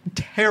a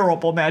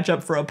terrible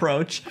matchup for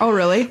approach. Oh,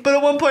 really? But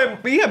at one point,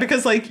 yeah,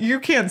 because like you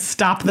can't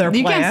stop their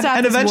You plan, can't stop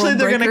and this eventually World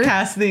they're going to Breaker.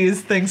 cast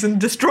these things and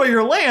destroy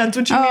your lands,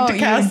 which you Oh, need to you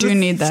cast do this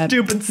need that.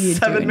 stupid You do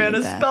 7-mana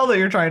need that. spell that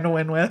you're trying to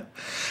win with.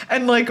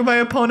 And like my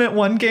opponent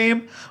one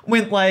game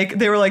went like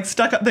they were like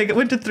stuck up. They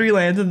went to 3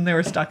 lands and they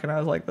were stuck, and I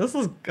was like, this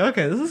is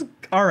okay. This is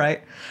all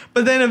right.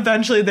 But then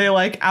eventually they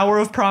like Hour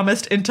of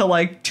Promised into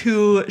like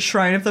 2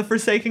 Shrine of the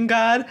Forsaken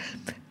God,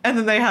 and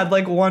then they had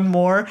like 1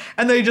 more,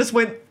 and they just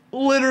went.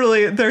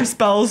 Literally, their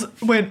spells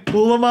went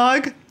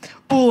Ulamog,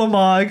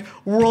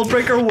 World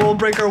Breaker, World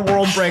Breaker,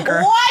 World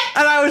Breaker. What?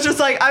 And I was just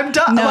like, I'm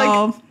done. No.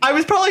 Like, I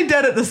was probably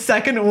dead at the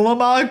second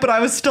Ulamog, but I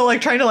was still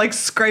like trying to like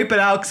scrape it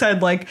out because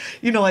I'd like,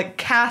 you know, like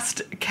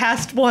cast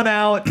one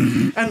out,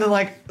 and then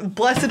like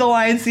Blessed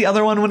Alliance, the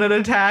other one when it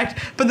attacked.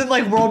 But then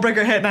like World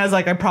Breaker hit, and I was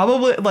like, I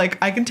probably like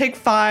I can take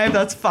 5,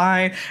 that's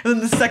fine. And then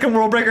the second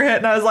World Breaker hit,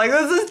 and I was like,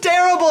 this is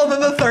terrible. And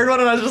then the third one,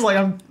 and I was just like,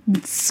 I'm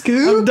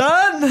Scoop.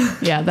 done.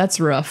 Yeah, that's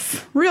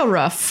rough. Real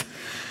rough.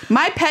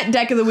 My pet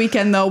deck of the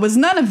weekend, though, was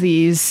none of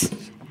these.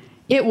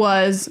 It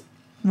was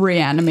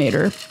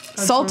Reanimator.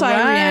 Sultai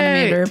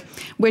right. Reanimator,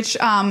 which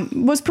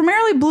was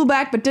primarily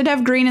blue-black, but did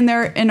have green in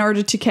there in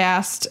order to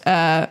cast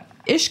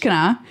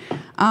Ishkana,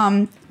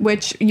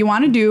 which you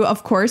want to do,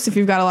 of course, if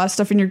you've got a lot of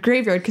stuff in your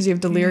graveyard because you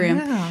have Delirium.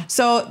 Yeah.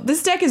 So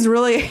this deck is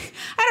really,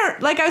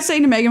 like I was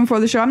saying to Megan before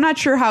the show, I'm not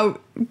sure how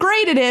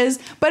great it is,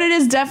 but it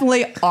is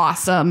definitely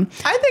awesome.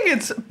 I think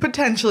it's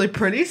potentially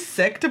pretty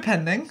sick,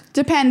 depending.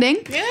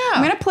 Yeah.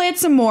 I'm going to play it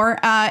some more.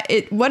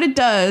 What it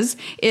does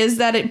is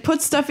that it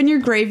puts stuff in your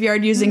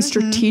graveyard using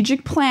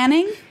strategic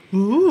planning.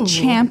 Ooh.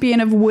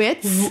 Champion of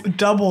Wits.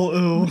 Double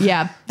ooh.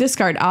 Yeah, this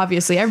card,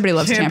 obviously. Everybody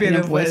loves Champion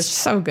of Wits.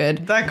 So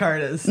good. That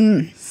card is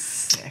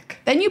sick.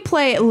 Then you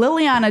play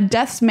Liliana,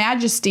 Death's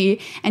Majesty,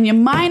 and you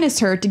minus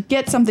her to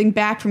get something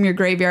back from your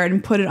graveyard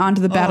and put it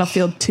onto the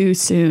battlefield too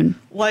soon.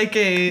 Like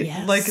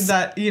Yes. like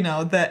that, you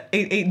know, that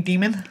 8/8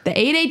 demon. The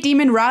 8/8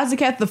 demon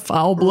Razaketh the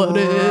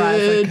Foul-Blooded.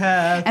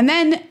 Razaketh. And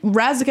then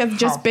Razaketh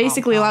just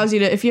basically allows you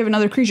to, if you have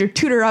another creature,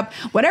 tutor up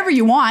whatever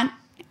you want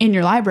in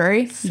your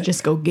library. You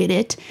just go get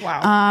it.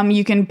 Wow.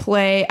 You can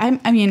play,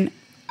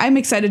 I'm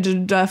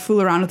excited to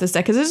fool around with this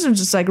deck because this is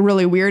just like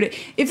really weird.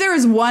 If there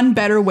was one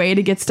better way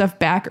to get stuff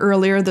back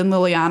earlier than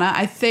Liliana,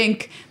 I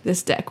think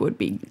this deck would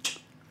be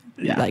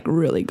like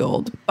really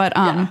gold. But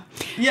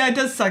Yeah, it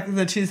does suck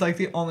that she's like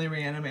the only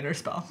reanimator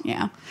spell.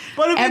 yeah.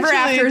 But Ever eventually-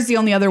 After is the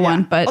only other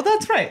one, but oh,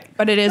 that's right.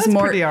 But it is That's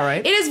more. pretty all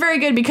right. It is very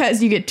good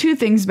because you get 2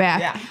 things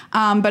back.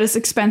 Yeah. But it's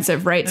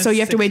expensive, right? So It's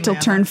you have to 6 wait till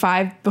mana. turn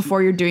 5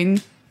 before you're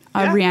doing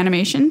Yeah.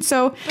 reanimation.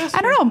 So That's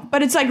I don't know,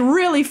 but it's like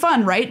really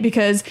fun, right?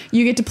 Because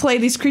you get to play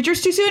these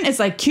creatures too soon. It's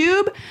like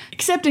Cube,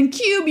 except in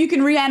Cube you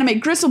can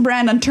reanimate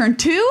Gristlebrand on turn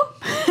 2.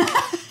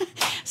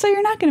 So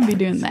you're not going to be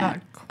doing that.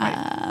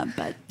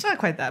 But It's not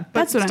quite that, but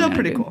That's what I'm still gonna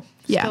pretty do. cool.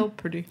 Yeah. Still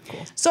pretty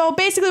cool. So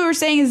basically what we're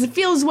saying is the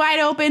field is wide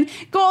open.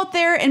 Go out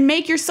there and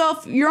make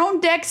yourself your own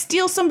deck.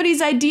 Steal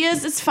somebody's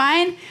ideas. It's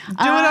fine.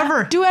 Do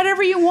whatever. Do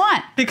whatever you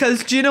want.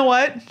 Because do you know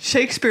what?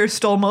 Shakespeare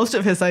stole most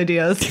of his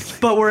ideas,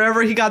 but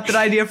wherever he got that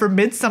idea for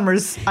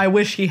Midsummer's, I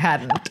wish he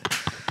hadn't.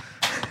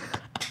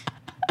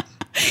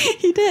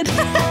 He did.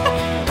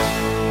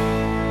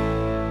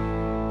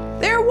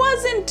 There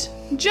wasn't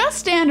just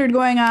standard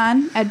going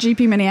on at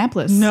GP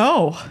Minneapolis.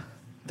 No,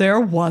 there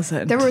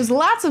wasn't. There was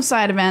lots of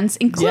side events,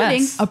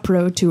 including Yes. a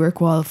Pro Tour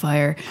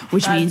qualifier,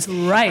 which means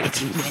right.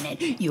 if you win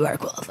it, you are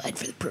qualified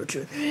for the Pro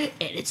Tour, and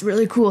it's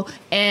really cool.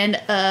 And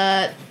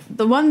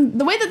the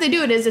way that they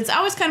do it is it's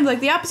always kind of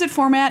like the opposite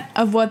format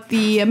of what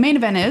the main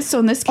event is. So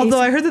in this case, Although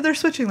I heard that they're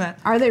switching that.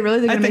 are they really?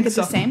 They're I going to think make it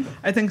so. the same?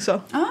 I think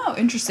so. Oh,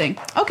 interesting.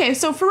 Okay,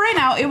 so for right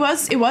now, it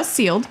was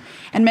sealed,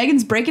 and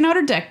Megan's breaking out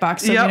her deck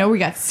box, so Yep. you know we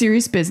got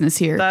serious business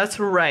here. That's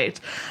right.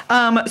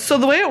 So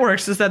the way it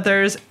works is that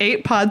there's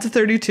 8 pods of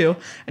 32,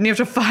 and you have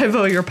to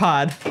 5-0 your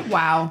pod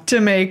Wow.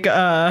 to make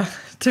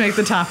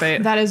the top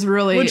 8. That is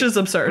really... Which is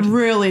absurd.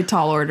 Really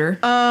tall order.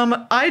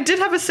 I did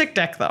have a sick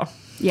deck though.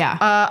 Yeah.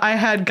 I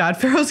had God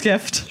Pharaoh's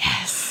Gift,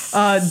 yes.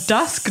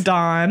 Dusk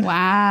Dawn,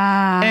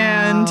 Wow.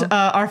 and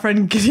our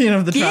friend Gideon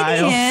of the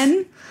Trials.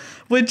 Gideon.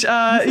 which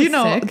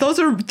sick. those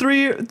are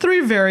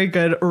three very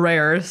good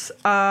rares.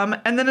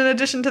 And then in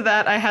addition to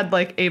that, I had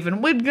like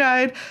Aven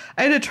Woodguide,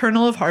 I had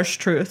Eternal of Harsh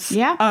Truths.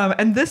 Yeah.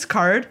 And this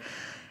card,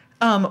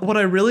 what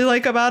I really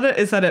like about it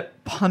is that it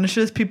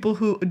punishes people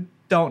who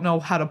don't know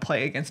how to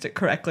play against it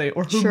correctly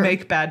or who Sure.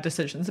 make bad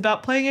decisions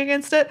about playing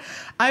against it.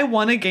 I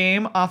won a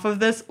game off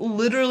of this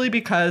literally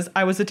because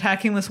I was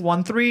attacking this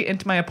 1/3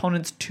 into my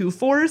opponent's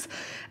 2/4s,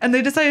 and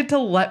they decided to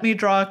let me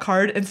draw a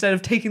card instead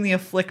of taking the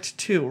Afflict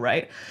 2,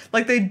 right?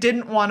 Like they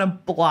didn't want to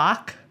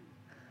block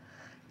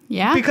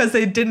Yeah. because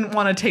they didn't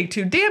want to take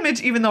 2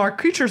 damage even though our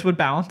creatures would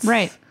bounce.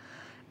 Right.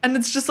 And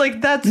it's just like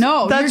that's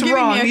No, that's you're giving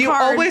me wrong. a You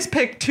card. always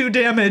pick 2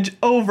 damage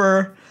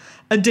over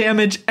a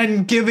damage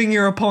and giving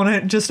your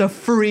opponent just a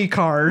free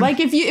card. Like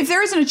if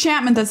there is an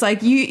enchantment that's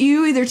like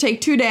you either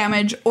take 2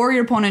 damage or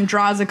your opponent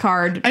draws a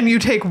card. and you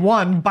take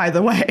 1, by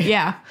the way.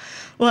 Yeah.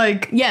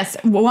 Like Yes,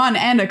 1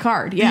 and a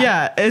card. Yeah.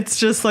 yeah, it's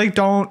just like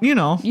don't, You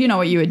know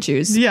what you would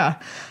choose. Yeah.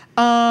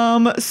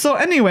 So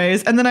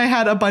anyways, and then I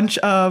had a bunch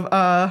of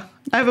embalmed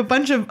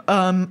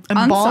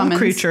Unsummons.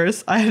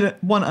 creatures. I had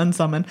 1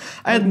 unsummon.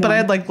 I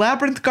had like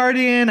Labyrinth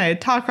Guardian, I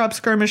had Talkrop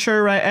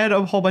Skirmisher, right? I had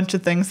a whole bunch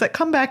of things that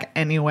come back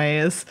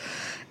anyways.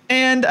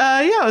 And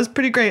it was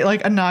pretty great.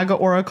 Like a Naga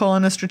Oracle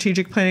and a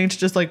Strategic Planning to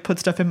just like put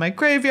stuff in my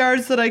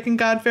graveyards that I can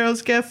God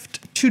Pharaoh's Gift.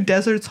 2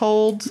 Deserts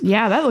Hold.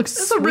 Yeah, that looks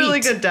It's a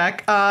really good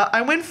deck.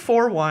 I went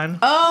 4-1.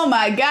 Oh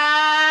my god.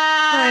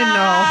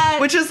 I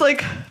know, which is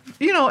like,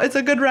 it's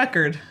a good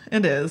record.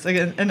 It is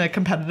again in a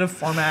competitive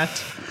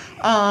format.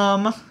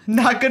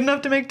 Not good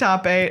enough to make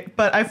top 8,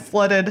 but I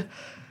flooded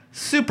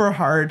super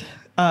hard.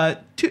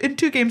 In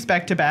 2 games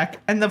back to back,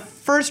 and the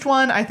first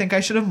one I think I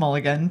should have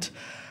mulliganed,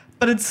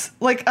 but it's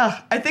like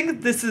I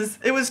think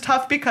it was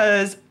tough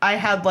because I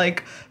had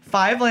like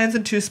 5 lands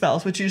and 2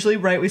 spells, which usually,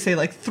 right, we say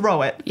like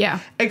throw it. Yeah.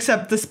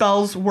 Except the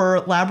spells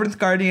were Labyrinth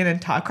Guardian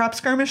and Talkrop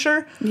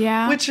Skirmisher.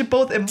 Yeah. Which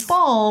both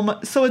embalm,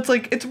 so it's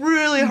like it's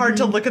really hard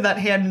to look at that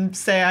hand and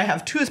say I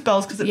have 2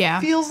 spells because it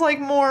feels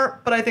like more,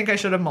 but I think I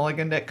should have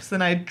mulliganed it because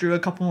then I drew a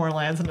couple more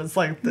lands and it's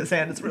like this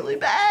hand is really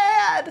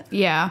bad.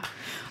 Yeah.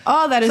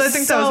 Oh, that is so So I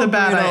think that was a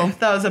brutal.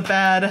 that was a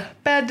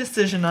bad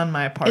decision on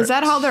my part. Is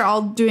that how they're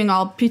all doing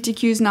all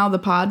PTQs now, the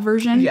pod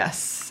version?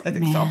 Yes, I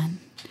think so. Man,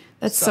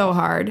 that's so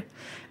hard.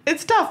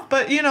 It's tough,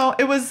 but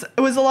it was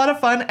a lot of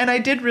fun, and I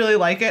did really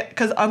like it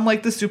because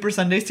unlike the Super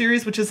Sunday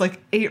series, which is like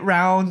 8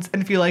 rounds,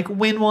 and if you like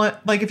win one,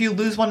 like if you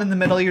lose one in the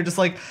middle, you're just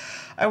like,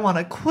 I want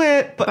to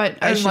quit, but I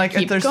and should like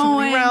keep if there's so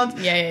many going. rounds,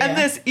 Yeah. and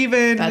this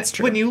even That's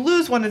true. when you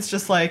lose one, it's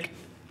just like.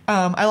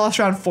 I lost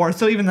round 4,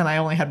 so even then I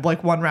only had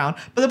like 1 round.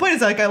 But the point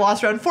is, like, I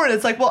lost round 4, and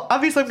it's like, well,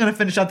 obviously I'm going to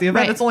finish out the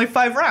event. Right. It's only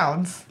 5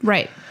 rounds.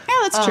 Right. Yeah,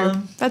 that's true.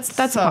 That's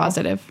So, a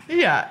positive.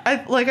 Yeah,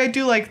 I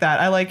do like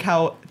that. I like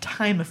how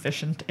time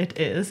efficient it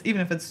is,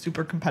 even if it's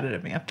super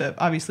competitive. You have to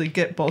obviously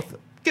get both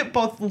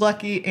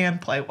lucky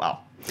and play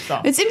well. So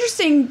It's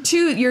interesting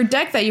too, your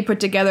deck that you put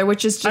together,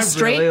 which is just I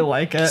straight really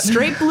like it.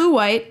 straight blue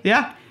white.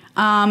 Yeah.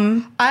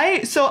 And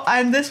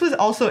this was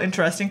also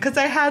interesting because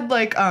I had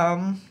like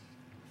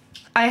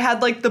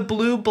the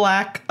blue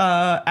black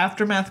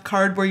aftermath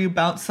card where you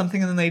bounce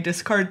something and then they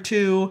discard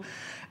 2.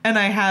 And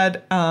I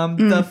had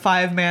the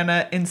 5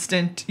 mana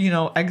instant,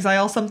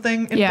 exile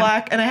something in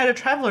black. And I had a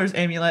Traveler's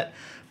Amulet.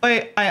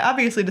 But I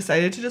obviously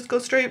decided to just go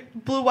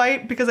straight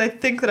blue-white because I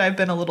think that I've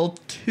been a little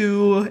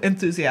too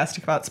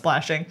enthusiastic about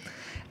splashing.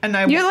 And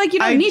You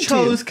don't need to.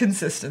 chose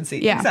consistency.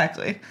 Yeah.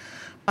 Exactly.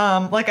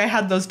 Like I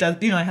had those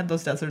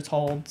Deserts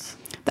Holds.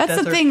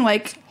 That's the thing,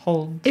 like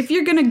Hold. if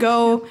you're gonna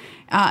go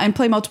and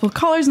play multiple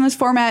colors in this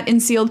format in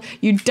sealed,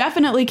 you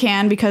definitely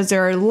can because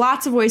there are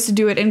lots of ways to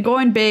do it. And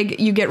going big,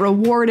 you get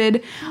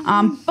rewarded.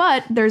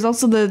 But there's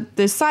also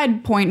the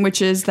side point,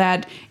 which is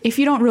that if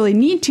you don't really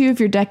need to, if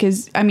your deck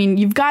is,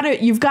 you've got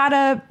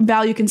to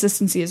value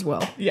consistency as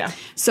well. Yeah.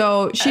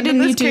 So she And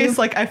didn't in need this to. case,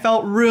 like I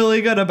felt really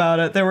good about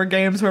it. There were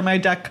games where my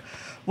deck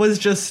was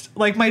just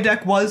like my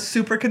deck was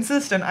super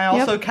consistent. I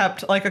also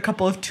kept like a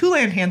couple of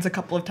 2-land hands a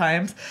couple of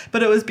times,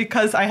 but it was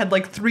because I had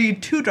like 3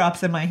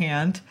 2-drops in my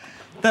hand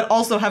that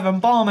also have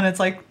embalm, and it's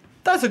like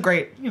that's a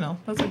great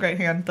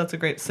hand. That's a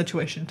great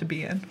situation to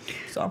be in.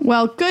 So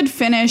Well, good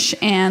finish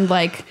and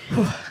like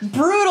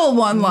brutal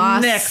 1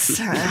 loss.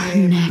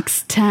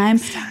 Next time.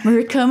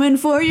 We're coming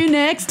for you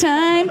next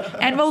time.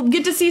 And we'll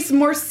get to see some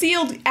more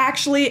sealed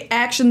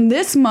action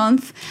this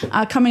month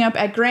coming up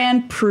at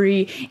Grand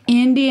Prix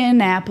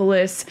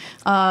Indianapolis,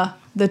 the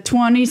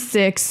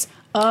 26th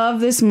of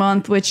this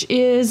month, which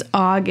is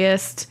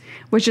August,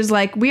 which is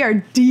like we are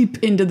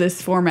deep into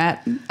this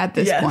format at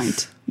this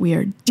point. We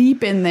are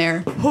deep in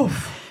there.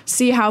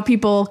 See how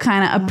people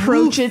kind of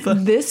approach it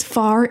this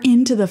far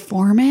into the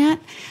format.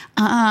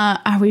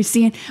 Are we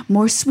seeing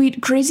more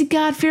sweet, crazy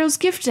God Pharaoh's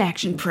Gift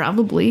action?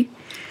 Probably.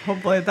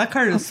 Hopefully that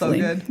card is so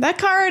good. That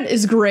card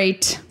is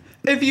great.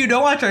 if you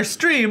don't watch our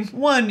stream,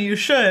 one, you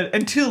should,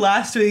 and two,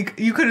 last week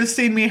you could have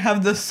seen me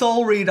have the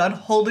soul read on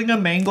holding a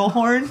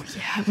Manglehorn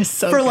Yeah, it was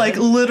so for good. like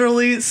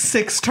literally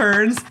 6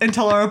 turns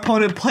until our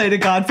opponent played a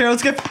God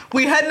Pharaoh's Gift.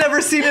 We had never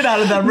seen it out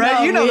of them, right?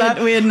 No, you know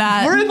that. we had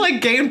not. We're in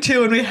like game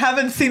 2 and we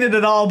haven't seen it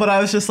at all, but I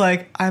was just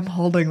like, I'm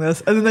holding this.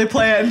 And then they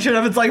play it and sure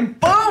enough, it's like,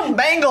 boom,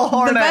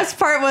 Manglehorn. The best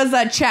part was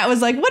that chat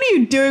was like, what are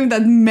you doing with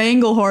that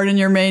Manglehorn in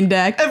your main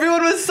deck?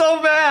 Everyone was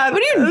so mad.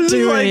 What are you It was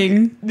just like,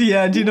 doing?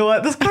 yeah, do you know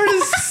what? This card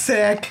is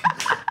sick.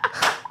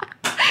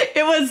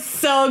 It was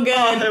so good.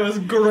 Oh, it was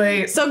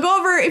great. So go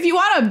over, if you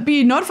want to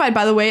be notified,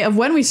 by the way, of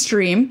when we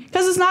stream,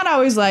 because it's not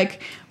always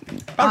like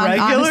A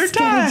regular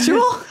time.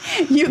 schedule,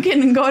 you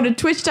can go to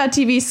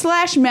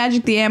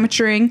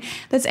twitch.tv/magictheamateuring.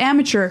 That's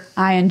amateur,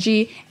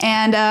 ING.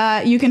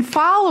 And you can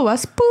follow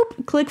us.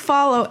 Boop, click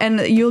follow,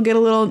 and you'll get a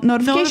little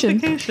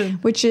notification.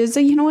 Which is,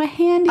 a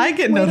handy I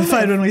get way to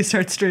notified live. when we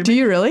start streaming. Do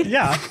you really?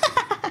 Yeah.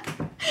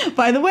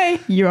 By the way,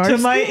 you are To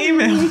my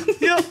streaming. email.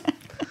 Yep.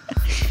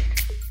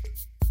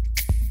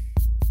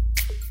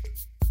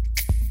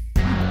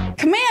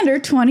 Commander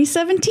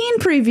 2017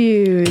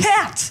 previews.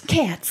 Cats.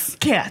 Cats.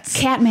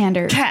 Cats.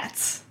 Catmander.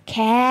 Cats.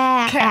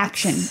 Cat Cats.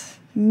 action.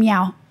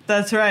 Meow.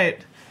 That's right.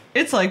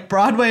 It's like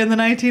Broadway in the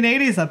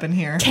 1980s up in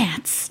here.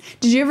 Cats.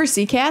 Did you ever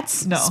see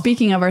Cats? No.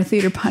 Speaking of our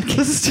theater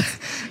podcast,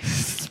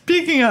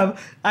 Speaking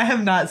of, I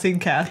have not seen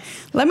Cats.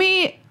 let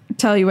me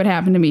tell you what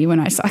happened to me when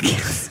I saw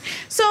Cats.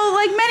 So,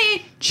 like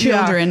many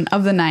children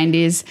of the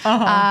 90s,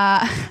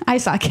 I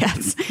saw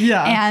Cats.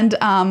 Yeah.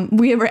 And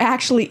we were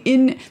actually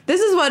in, this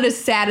is what is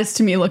saddest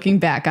to me looking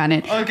back on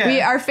it.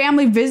 Okay. Our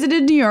family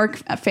visited New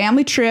York, a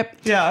family trip.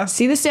 Yeah.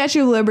 See the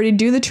Statue of Liberty,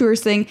 do the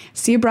tours thing,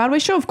 see a Broadway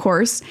show, of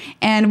course.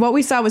 And what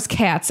we saw was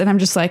Cats. And I'm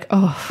just like,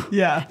 oh.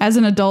 Yeah. As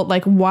an adult,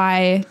 like,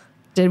 why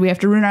did we have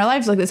to ruin our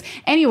lives like this?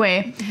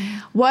 Anyway,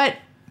 what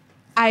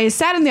I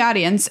sat in the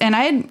audience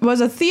and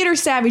was a theater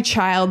savvy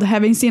child,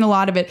 having seen a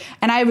lot of it,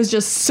 and I was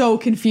just so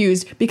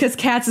confused because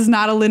Cats is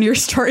not a linear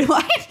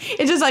storyline.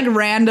 It's just like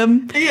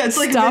random Yeah, it's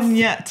like stuff.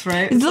 vignettes,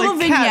 right? It's little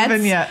like cat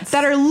vignettes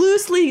that are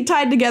loosely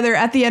tied together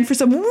at the end for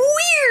some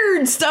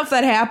weird stuff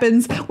that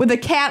happens with a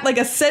cat like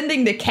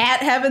ascending to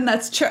cat heaven.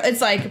 It's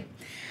like,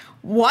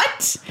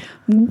 what?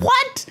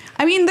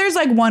 I mean, there's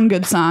like one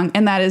good song,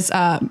 and that is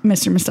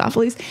Mr.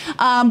 Mistopheles.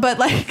 But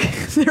like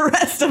the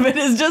rest of it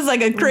is just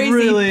like a crazy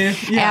Really?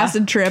 Yeah.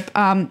 acid trip.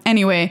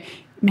 Anyway,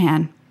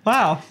 man,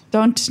 Wow.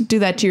 don't do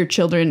that to your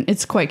children.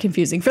 It's quite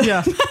confusing for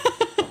them. Yeah.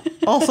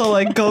 Also,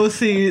 like, go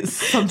see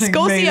something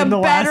Go made see a in the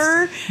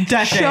better last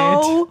decade.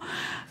 show.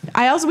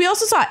 We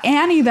also saw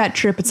Annie that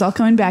trip. It's all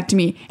coming back to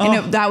me,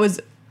 and that was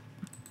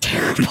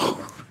terrible.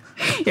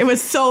 It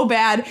was so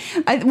bad.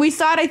 We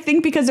saw it, I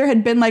think, because there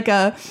had been like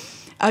a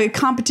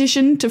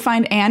competition to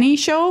find Annie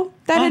show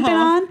that had been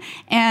on,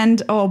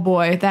 and oh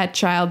boy, that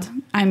child,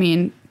 I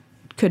mean,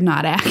 could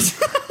not act.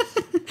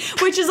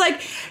 Which is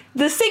like,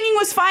 the singing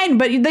was fine,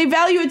 but they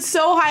value it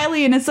so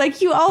highly, and it's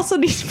like, you also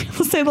need to be able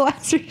to say the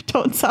lines or you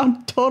don't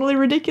sound totally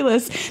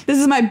ridiculous. This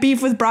is my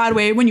beef with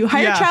Broadway. When you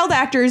hire Yeah. child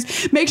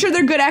actors, make sure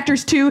they're good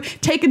actors too.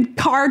 Take a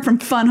card from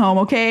Fun Home,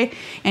 okay?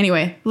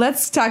 Anyway,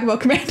 let's talk about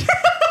Commander.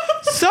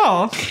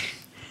 So,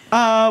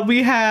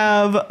 we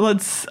have,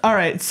 all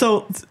right.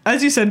 So,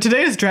 as you said,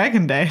 today is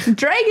Dragon Day.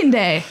 Dragon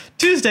Day.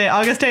 Tuesday,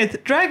 August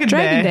 8th, Dragon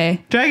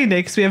Day. Dragon Day,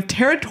 because we have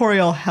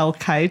Territorial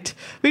Hellkite.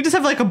 We just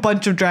have like a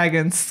bunch of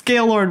dragons.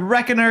 Scale Lord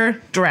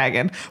Reckoner,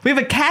 dragon. We have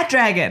a cat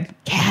dragon.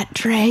 Cat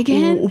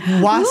Dragon. Look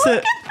at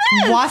this.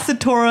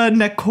 Wasatora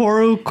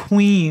Nakoru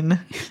Queen.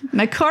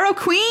 Nakoro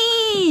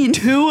Queen.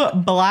 2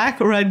 black,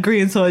 red,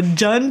 green. So a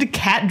Jund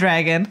cat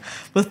dragon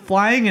with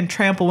flying and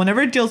trample.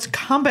 Whenever it deals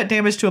combat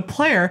damage to a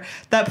player,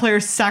 that player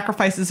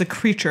sacrifices a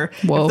creature.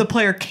 Whoa. If the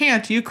player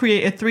can't, you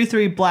create a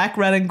 3/3 black,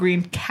 red, and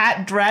green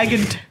cat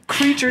dragon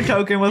creature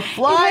token with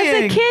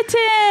flying. It's a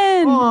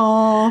kitten.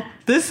 Aww.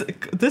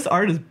 This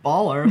art is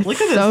baller.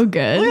 Look at this. So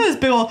good. Look at this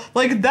big old,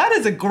 like, that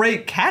is a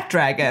great cat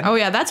dragon. Oh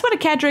yeah, that's what a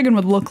cat dragon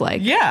would look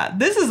like. Yeah,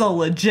 this is a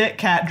legit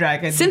cat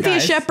dragon. you Cynthia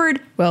guys.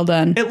 Shepherd, well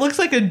done. It looks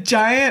like a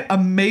giant,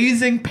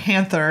 amazing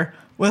panther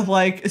with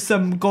like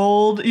some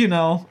gold,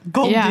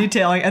 gold Yeah.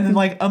 detailing, and then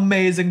like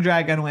amazing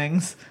dragon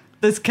wings.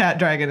 This cat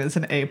dragon is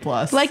an A+.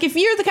 Like, if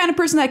you're the kind of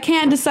person that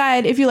can't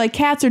decide if you like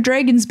cats or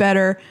dragons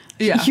better,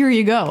 Yeah. here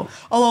you go.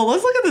 Although,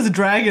 let's look at this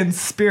dragon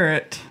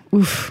spirit.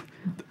 Oof.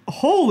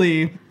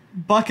 Holy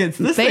buckets.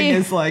 This thing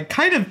is like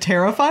kind of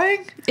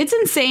terrifying. It's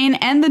insane,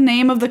 and the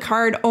name of the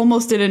card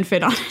almost didn't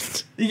fit on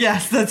it.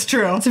 Yes, that's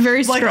true. It's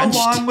very like scrunched.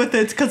 along with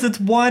it, because it's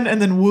 1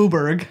 and then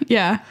Wooburg.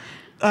 Yeah.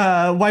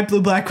 White,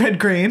 blue, black, red,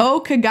 green.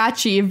 Oh,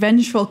 Kagachi,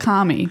 Vengeful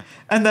Kami.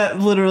 And that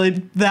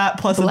literally, that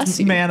plus Bless its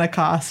you. mana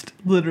cost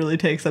literally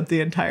takes up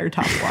the entire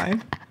top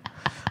line.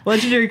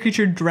 Legendary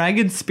creature,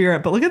 dragon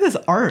spirit. But look at this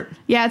art.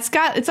 Yeah,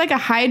 it's like a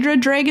Hydra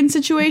dragon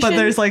situation. But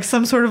there's like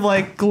some sort of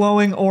like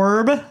glowing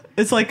orb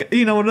It's like,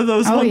 you know, one of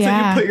those Oh, ones that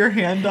yeah. you put your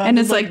hand on And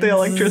it's like the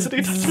electricity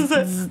touches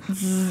it.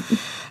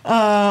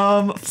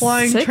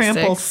 Flying 6/6.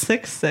 trample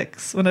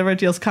 6/6. Whenever it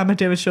deals combat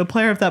damage to a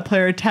player, if that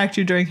player attacked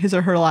you during his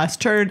or her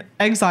last turn,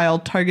 exile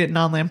target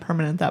non-land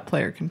permanent that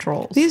player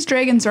controls. These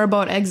dragons are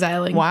about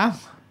exiling.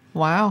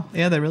 Wow.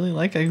 Yeah, they really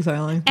like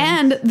exiling.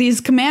 And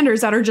these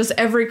commanders that are just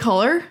every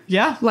color,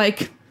 Yeah.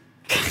 like,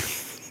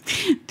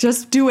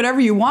 just do whatever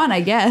you want, I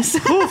guess,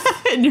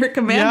 in your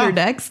commander Yeah.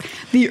 decks.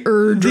 The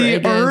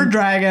Ur-Dragon. The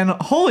Ur-Dragon.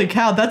 Holy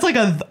cow, that's like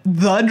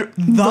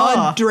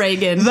the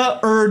Dragon. The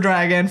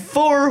Ur-Dragon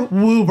for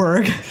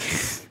Wooburg.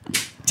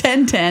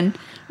 10/10.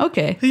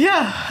 Okay.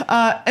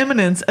 Yeah,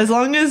 Eminence. As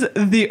long as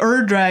the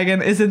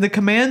Ur-Dragon is in the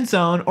command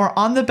zone or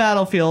on the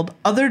battlefield,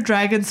 other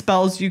dragon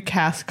spells you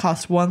cast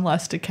cost 1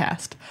 less to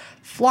cast.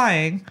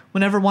 Flying.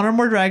 Whenever one or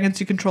more dragons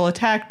you control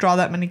attack, draw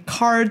that many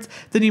cards,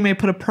 then you may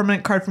put a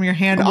permanent card from your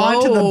hand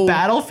onto the Whoa.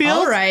 battlefield.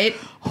 All right.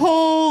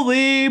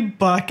 Holy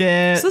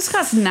bucket. So this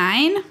costs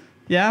 9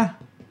 Yeah.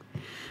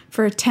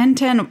 for a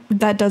 10/10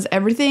 that does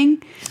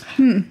everything.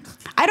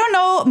 I don't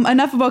know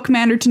enough about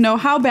Commander to know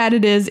how bad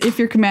it is if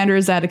your commander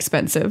is that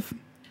expensive.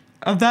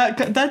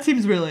 That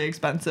seems really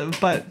expensive,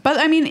 but But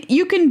I mean,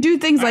 you can do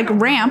things like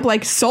ramp,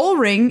 like Soul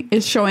Ring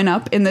is showing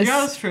up in this yeah,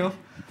 that's true.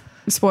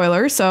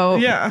 spoiler. So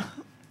Yeah.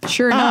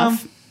 sure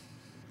enough.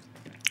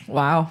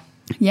 Wow.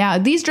 Yeah,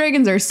 these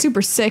dragons are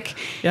super sick.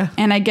 Yeah.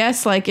 And I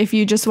guess like if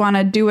you just want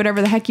to do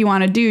whatever the heck you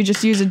want to do,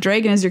 just use a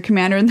dragon as your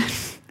commander and then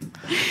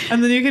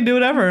And then you can do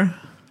whatever.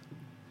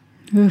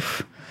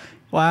 oof.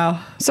 Wow.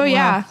 So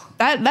yeah,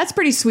 that's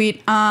pretty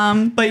sweet.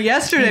 But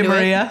yesterday, Into it.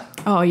 Maria.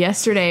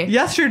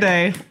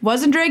 Yesterday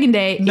wasn't Dragon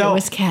Day. No, it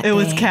was Cat Day. It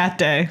was Cat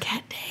Day.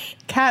 Cat Day.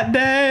 Cat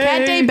Day.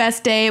 Cat Day,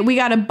 best day. We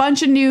got a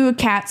bunch of new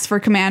cats for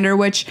Commander,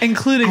 which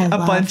Including I a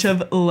love. bunch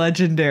of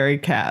legendary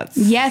cats.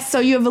 yes, so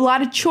you have a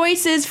lot of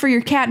choices for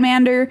your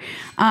Catmander.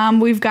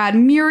 We've got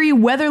Muri,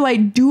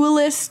 Weatherlight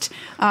Duelist,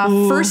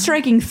 first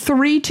striking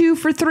 3/2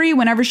 for 3.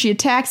 Whenever she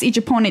attacks, each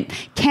opponent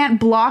can't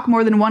block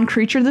more than one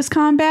creature this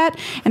combat,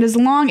 and as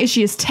long as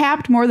she is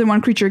tapped, more than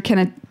one creature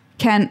can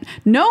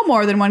no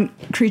more than one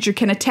creature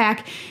can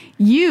attack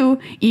you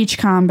each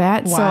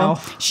combat. Wow.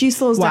 So she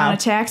slows down Wow.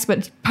 attacks,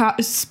 but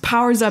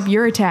powers up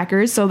your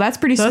attackers. So that's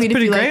pretty That's sweet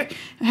pretty if you great. like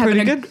have Pretty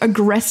an good.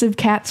 aggressive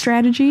cat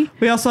strategy.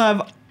 We also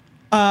have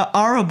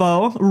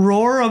Arabo,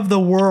 Roar of the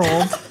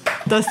World.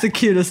 That's the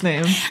cutest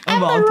name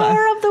of all time.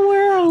 Roar of the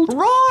world.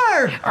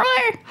 Roar!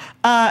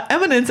 Roar.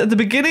 Eminence at the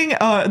beginning,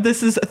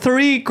 this is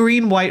 3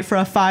 green-white for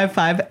a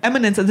 5/5.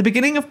 Eminence at the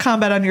beginning of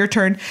combat on your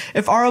turn.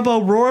 If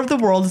Arabo, Roar of the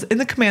World, is in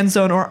the command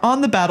zone or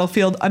on the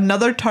battlefield,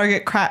 another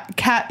target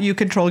cat you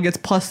control gets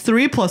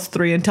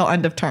 +3/+3 until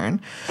end of turn.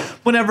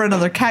 Whenever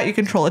another cat you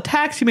control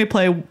attacks, you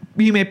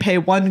may pay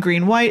 1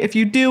 green-white. If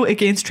you do, it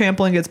gains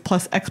trample and gets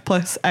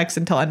 +X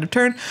until end of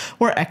turn,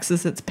 where X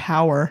is its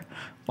power.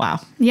 Wow.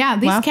 Yeah,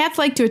 these Wow. cats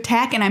like to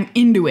attack, and I'm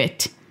into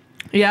it.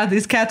 Yeah,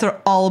 these cats are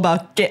all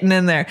about getting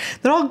in there.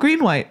 They're all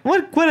green-white.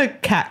 What a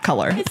cat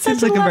color. It's Seems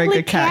such like a a very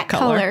lovely good cat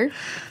color.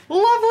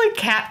 Lovely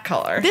cat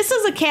color. This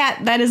is a cat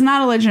that is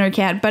not a legendary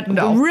cat, but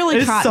No, really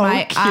it's caught so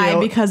my eye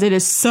cute. because it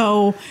is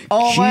so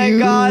Oh my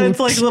cute. god, it's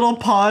like little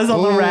paws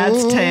on the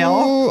rat's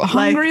tail. Like,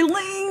 Hungry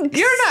Lynx.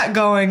 you're not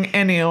going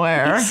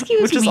anywhere.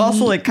 Excuse which is me.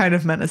 also like kind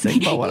of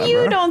menacing, but whatever.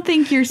 You don't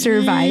think you're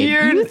surviving.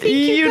 You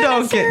think you're gonna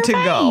don't get to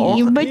go.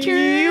 survive, but you're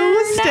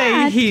You stay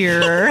not.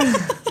 here.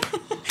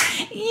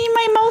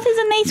 My mouth is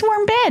a nice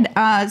warm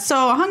bed. So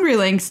Hungry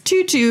Lynx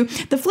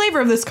 2/2. The flavor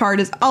of this card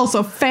is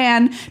also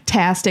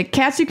fantastic.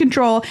 Cats you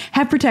control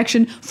have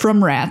protection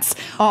from rats.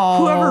 Aw.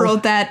 Whoever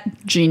wrote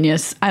that,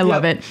 genius. I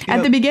love it. At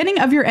yep. the beginning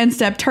of your end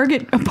step,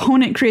 target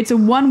opponent creates a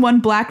 1/1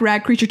 black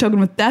rat creature token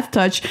with Death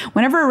Touch.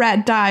 Whenever a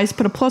rat dies,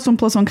 put a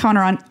 +1/+1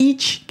 counter on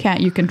each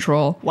cat you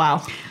control.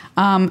 Wow.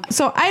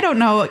 So I don't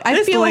know. I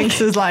This feel lynx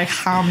like is like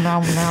hum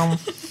nom nom.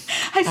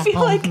 I feel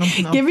like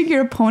no. giving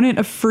your opponent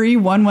a free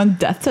 1/1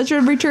 Death Touch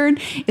every turn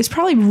is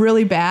probably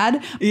really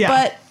bad. Yeah.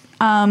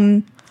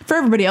 But for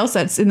everybody else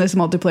that's in this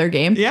multiplayer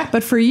game. Yeah.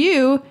 But for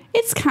you,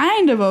 it's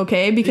kind of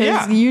okay because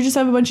Yeah. you just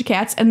have a bunch of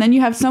cats and then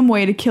you have some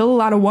way to kill a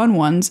lot of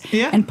 1/1s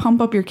Yeah. and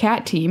pump up your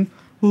cat team.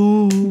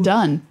 Ooh.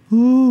 Done.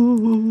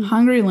 Ooh.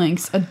 Hungry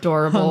Lynx,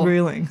 adorable.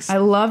 Hungry Lynx. I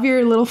love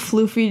your little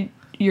floofy,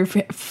 your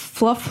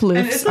fluff And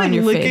floofs it's like on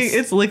your licking, face.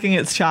 it's licking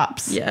its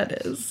chops. Yeah,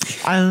 it is.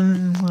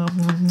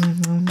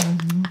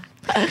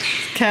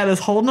 Cat is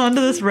holding on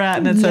to this rat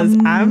and it says,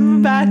 I'm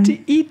about to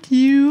eat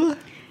you.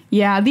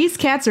 Yeah, these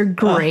cats are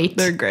Oh, great.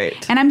 they're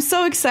great. And I'm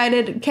so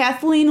excited.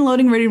 Kathleen,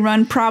 Loading Ready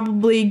Run,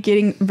 probably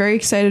getting very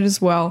excited as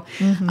well.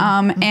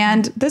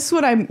 And this is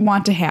what I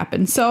want to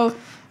happen. So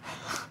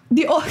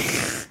the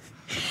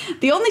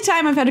the only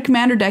time I've had a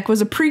commander deck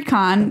was a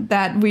precon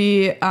that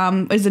we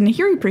is a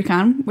Nahiri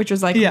precon, which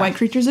was like Yeah. white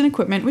creatures and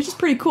equipment, which is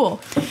pretty cool.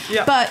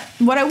 Yeah. But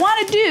what I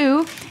want to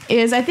do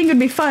is I think it would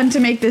be fun to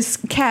make this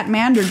cat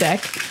mander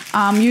deck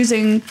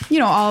using,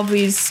 all of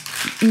these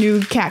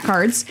new cat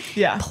cards.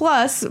 Yeah.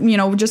 Plus,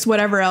 just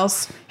whatever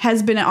else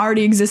has been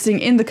already existing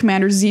in the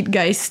Commander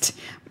Zeitgeist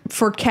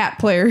for cat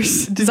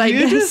players. Did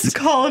you just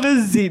call it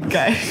a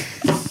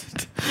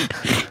Zeitgeist?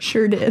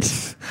 Sure did.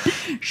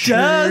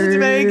 Just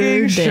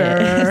making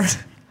sure.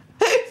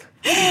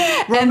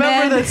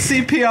 Remember that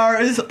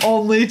CPR is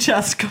only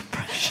chest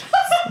compression.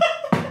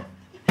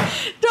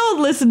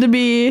 Don't listen to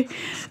me.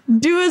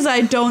 Do as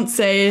I don't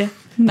say,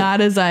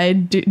 not as I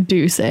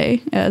do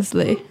say, as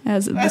the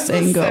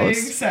saying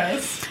goes.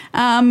 Says.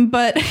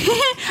 But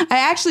I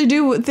actually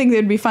do think it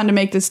would be fun to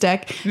make this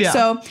deck. Yeah.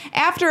 So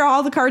after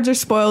all the cards are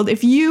spoiled,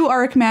 if you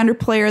are a Commander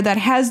player that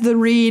has the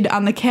read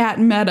on the cat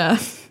meta,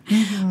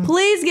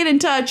 please get in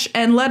touch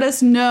and let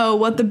us know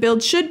what the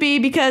build should be,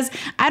 because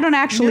I don't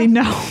actually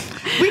know.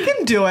 We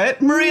can do it.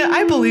 Maria,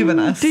 I believe in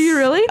us. Do you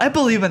really? I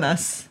believe in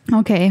us.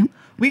 Okay.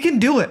 We can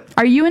do it.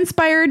 Are you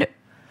inspired?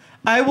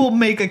 I will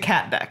make a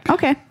cat deck.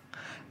 Okay.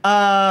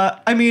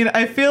 I mean,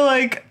 I feel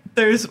like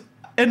there's...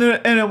 And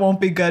it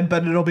won't be good,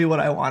 but it'll be what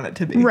I want it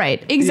to be.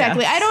 Right,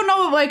 exactly. Yeah. I don't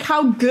know, like,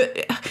 how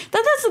good...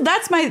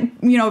 That's my,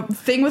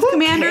 thing with Who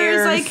Commander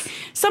cares? is, like,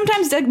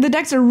 sometimes the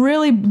decks are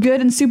really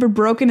good and super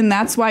broken, and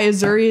that's why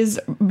Azuri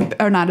is...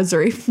 Or not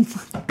Azuri.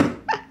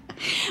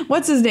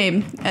 What's his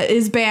name?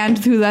 Is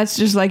banned, who that's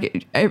just,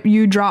 like,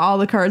 you draw all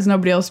the cards,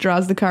 nobody else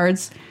draws the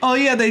cards. Oh,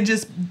 yeah, they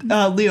just...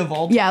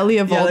 Leovold. Yeah,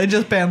 Leovold. Yeah, they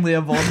just banned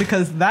Leovold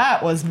because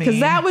that was mean. Because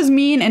that was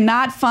mean and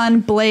not fun.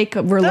 Blake,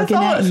 we're looking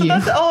at you. So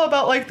that's all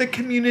about, like, the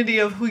community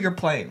of who you're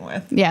playing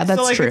with. Yeah, that's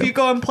true. So, like, true. if you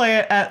go and play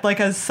it at, like,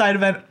 a side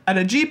event at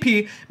a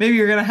GP, maybe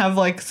you're going to have,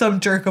 like, some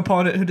jerk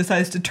opponent who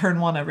decides to turn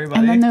one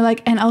everybody. And then they're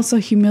like, and also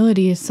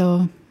humility,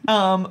 so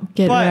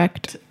get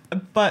wrecked.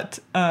 But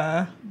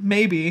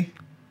maybe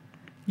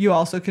you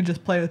also can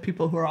just play with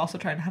people who are also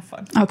trying to have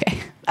fun. Okay.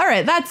 All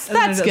right. That's And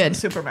then it good. doesn't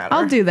super matter.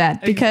 I'll do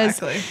that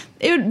because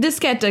Exactly. this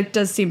cat deck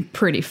does seem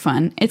pretty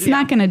fun. It's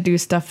not going to do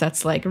stuff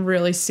that's like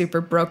really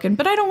super broken,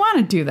 but I don't want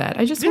to do that.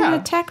 I just want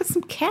to attack with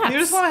some cats. You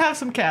just want to have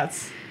some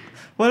cats.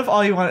 What if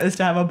all you want is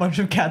to have a bunch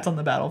of cats on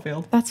the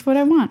battlefield? That's what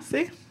I want.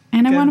 See?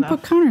 And I Good want enough. to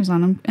put counters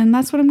on them, and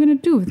that's what I'm going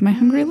to do with my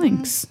Hungry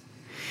Lynx.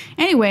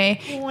 Anyway,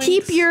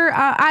 keep your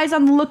eyes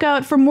on the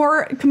lookout for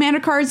more Commander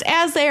cards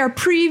as they are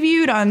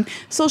previewed on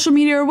social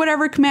media or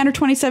whatever. Commander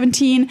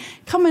 2017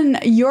 coming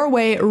your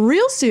way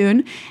real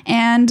soon.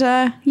 And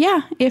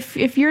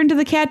if you're into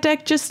the cat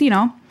deck, just,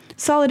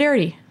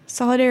 solidarity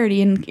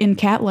in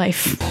cat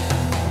life.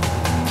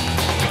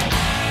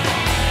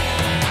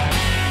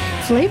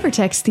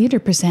 Flavortex Theater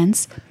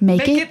presents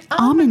Make It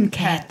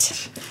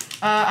Amonkhet.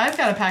 I've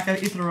got a pack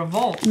of Ether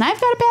Revolt. And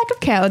I've got a pack of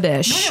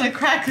Kaladesh. I'm going to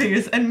crack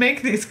these and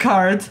make these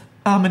cards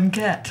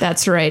Amonkhet.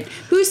 That's right.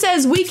 Who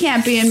says we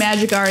can't be in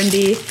Magic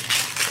R&D?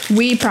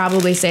 We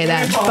probably say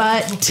that,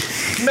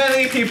 but...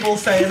 Many people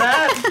say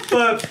that,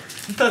 but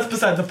that's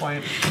beside the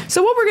point.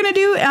 So what we're going to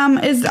do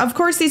is, of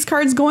course, these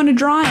cards go into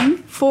drawing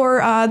for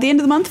the end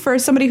of the month for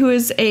somebody who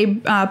is a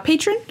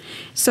patron.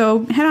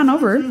 So head on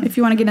over if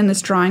you want to get in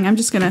this drawing. I'm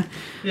just going to...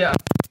 Yeah.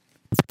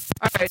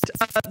 All right.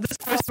 This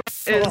first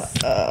one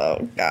is...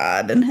 Oh,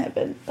 God in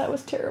heaven. That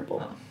was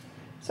terrible.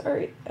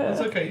 Sorry.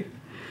 It's okay.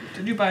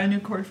 Did you buy a new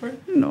cord for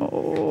it?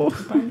 No.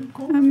 I'm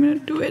going to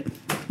do it.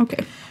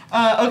 Okay.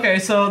 Okay,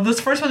 so this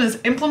first one is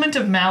Implement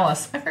of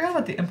Malice. I forgot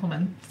about the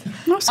implement.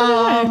 No, so did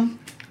I.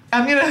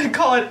 I'm gonna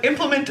call it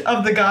Implement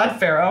of the God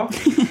Pharaoh,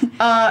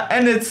 but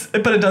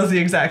it does the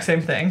exact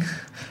same thing,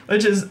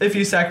 which is if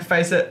you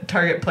sacrifice it,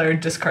 target player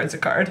discards a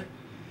card.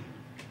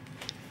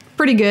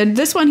 Pretty good.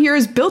 This one here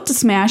is Built to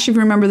Smash, if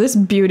you remember this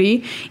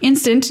beauty.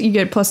 Instant, you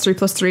get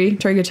 +3/+3,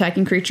 target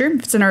attacking creature.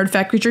 If it's an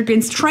artifact creature, it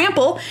gains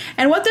trample.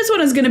 And what this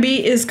one is going to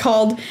be is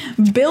called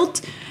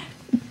Built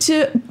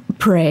to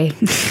Prey.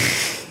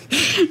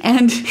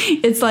 And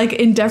it's like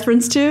in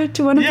deference to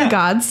one of the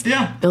gods.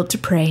 Yeah. Built to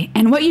Prey.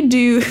 And what you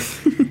do,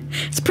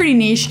 it's pretty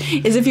niche,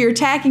 is if you're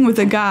attacking with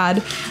a god,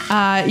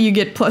 it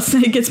gets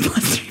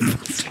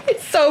 +3/+3.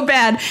 It's so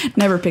bad.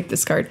 Never pick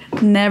this card.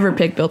 Never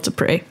pick Built to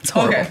Prey. It's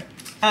horrible. Okay.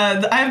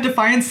 I have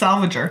Defiant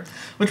Salvager,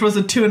 which was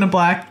a 2 and a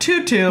black,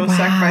 2/2,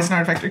 sacrifice an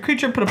artifact or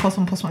creature, put a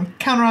 +1/+1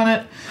 counter on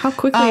it. How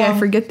quickly I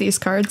forget these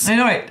cards. I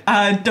know,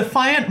 right?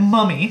 Defiant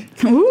Mummy,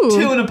 Ooh.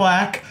 2 and a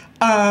black,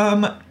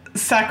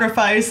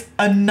 sacrifice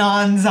a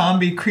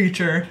non-zombie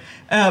creature,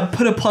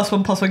 put a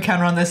 +1/+1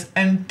 counter on this,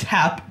 and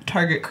tap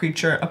target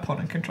creature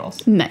opponent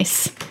controls.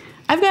 Nice.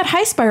 I've got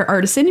Highspire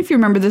Artisan, if you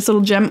remember this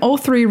little gem.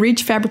 03,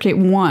 reach, fabricate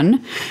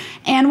 1.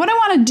 And what I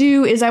want to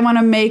do is I want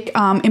to make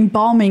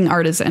Embalming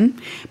Artisan,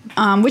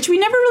 which we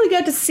never really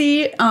got to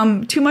see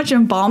too much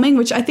embalming,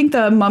 which I think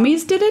the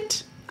mummies did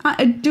it.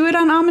 Do it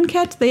on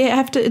Amonkhet. They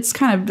have to,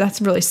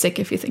 that's really sick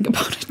if you think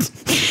about it.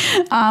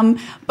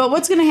 But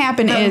what's going to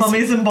happen That is...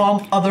 mummies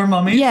embalm other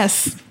mummies?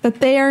 Yes,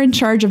 that they are in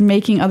charge of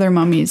making other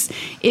mummies.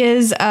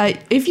 Is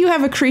if you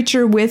have a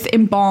creature with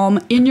Embalm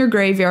in your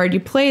graveyard,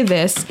 you play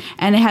this,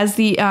 and it has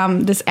the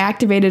this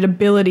activated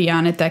ability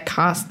on it that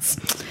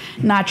costs...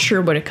 Not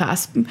sure what it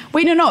costs.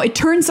 Wait, no, it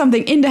turns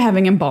something into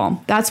having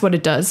Embalm. That's what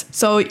it does.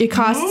 So it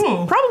costs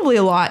probably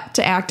a lot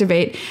to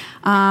activate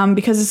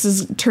because this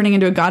is turning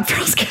into a God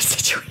Pharaoh's Gift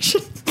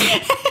situation.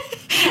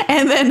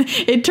 And then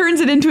it turns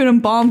it into an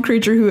embalmed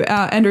creature who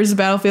enters the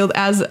battlefield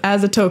as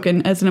a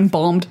token, as an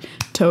embalmed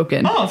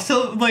token. Oh,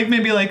 so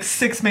maybe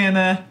 6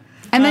 mana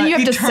And then you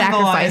have to Eternalize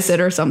sacrifice it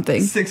or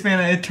something. 6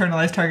 mana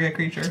eternalized target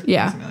creature.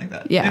 Yeah. Something like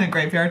that. Yeah. In a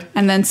graveyard.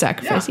 And then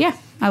sacrifice. Yeah,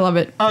 I love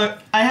it. I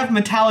have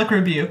Metallic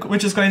Rebuke,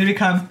 which is going to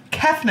become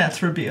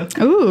Kefnet's Rebuke.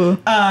 Ooh.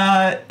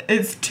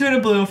 It's 2 and a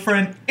blue for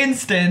an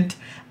instant,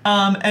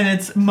 and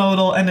it's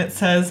modal, and it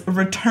says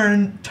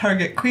return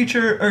target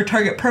creature or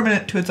target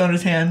permanent to its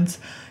owner's hands,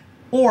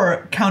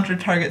 or counter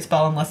target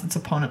spell unless its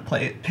opponent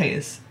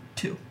pays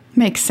 2.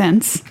 Makes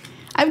sense.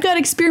 I've got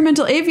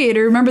Experimental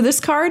Aviator. Remember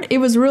this card? It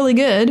was really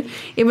good.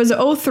 It was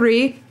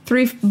 0/3,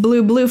 3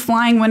 blue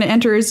flying. When it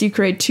enters, you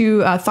create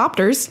 2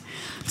 Thopters.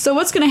 So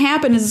what's going to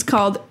happen is it's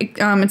going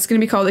to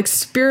be called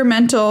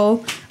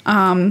Experimental.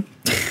 What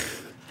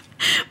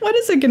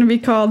is it going to be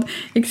called?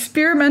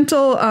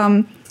 Experimental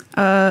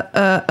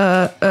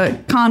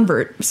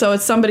convert. So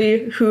it's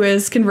somebody who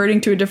is converting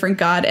to a different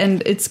god,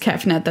 and it's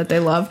Kefnet that they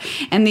love.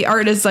 And the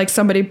art is like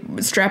somebody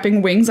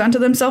strapping wings onto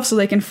themselves so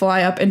they can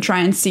fly up and try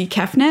and see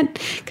Kefnet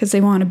because they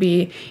want to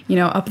be,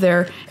 up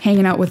there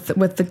hanging out with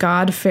the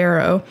god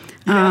Pharaoh.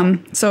 Yeah.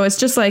 So it's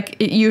just like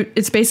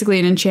it's basically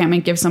an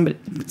enchantment, give somebody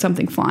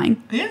something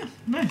flying. Yeah,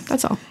 nice.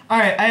 That's all. All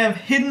right, I have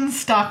Hidden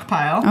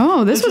Stockpile.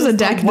 Oh, this was a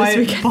deck this white,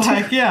 weekend.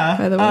 Black, yeah.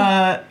 By the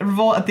way.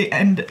 Revolt at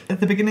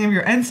the beginning of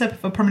your end step.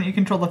 If a permanent you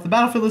control left the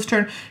battlefield this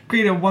turn,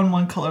 create a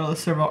 1/1 colorless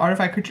servo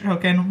artifact creature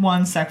token.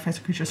 1 sacrifice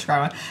a creature scry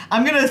 1.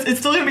 It's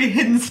still gonna be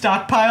Hidden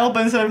Stockpile,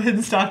 but instead of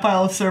Hidden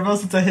Stockpile of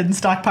servos, it's a Hidden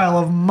Stockpile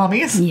of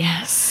mummies.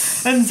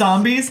 Yes. And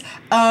zombies.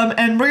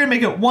 And we're gonna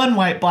make it 1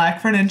 white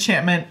black for an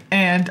enchantment.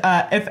 And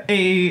if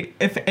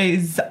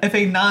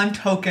a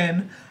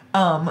non-token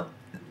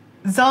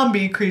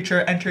zombie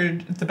creature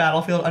entered the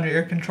battlefield under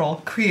your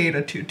control, create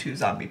a 2/2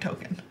 zombie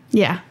token.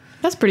 Yeah,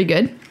 that's pretty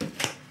good.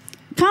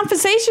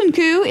 Confiscation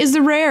Coup is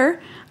the rare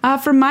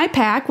from my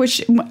pack,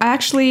 which I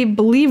actually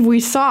believe we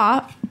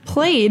saw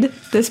played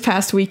this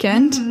past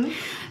weekend. Mm-hmm.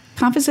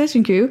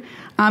 Confiscation Coup.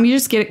 You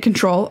just get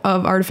control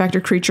of artifact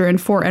or creature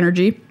and 4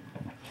 energy.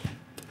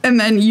 And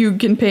then you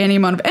can pay any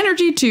amount of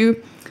energy to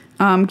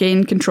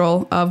gain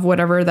control of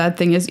whatever that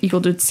thing is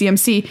equal to its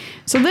CMC.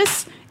 So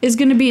this is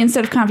going to be,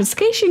 instead of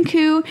Confiscation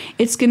Coup,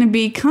 it's going to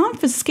be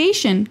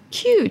Confiscation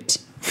Cute.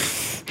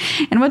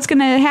 And what's going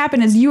to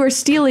happen is you are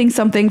stealing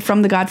something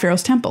from the God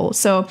Pharaoh's temple.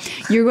 So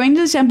you're going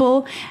to the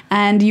temple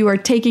and you are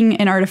taking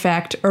an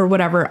artifact or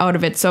whatever out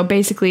of it. So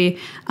basically,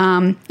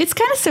 it's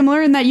kind of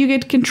similar in that you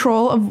get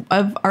control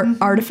of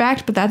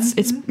artifact, but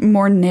it's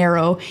more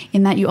narrow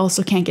in that you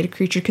also can't get a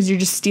creature because you're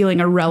just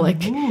stealing a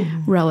relic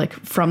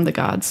from the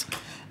gods.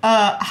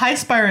 High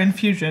Spire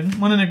Infusion,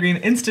 1 and a green,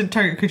 instant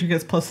target creature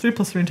gets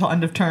 +3/+3 until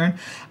end of turn.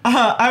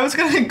 I was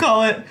going to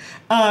call it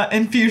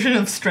Infusion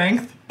of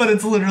Strength, but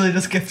it's literally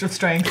just Gift of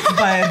Strength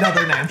by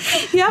another name.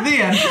 Yep.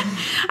 The end.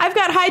 I've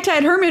got High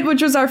Tide Hermit,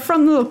 which was our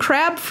fun little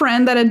crab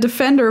friend that had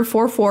Defender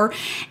 4/4,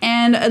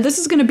 and this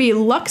is going to be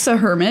Luxa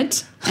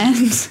Hermit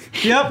and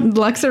Yep.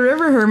 Luxa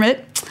River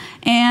Hermit.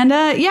 And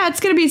it's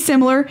going to be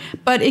similar,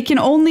 but it can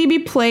only be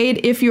played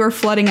if you are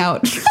flooding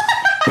out.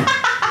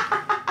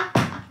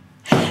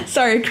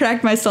 Sorry, I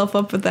cracked myself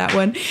up with that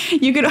one.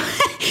 You can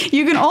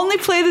only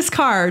play this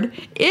card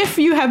if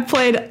you have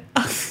played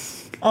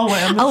a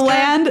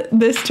land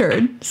this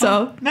turn.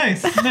 So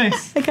nice.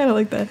 I kind of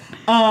like that.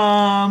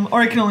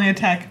 Or it can only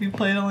attack if you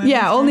played a land.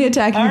 Yeah, only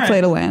attack if you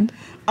played a land.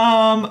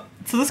 So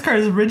this card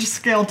is Ridge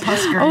Scale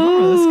Tusker.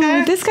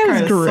 Oh, this guy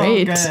was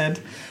great. So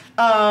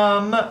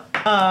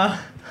good.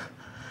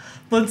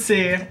 Let's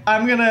see.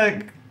 I'm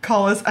gonna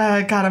call this.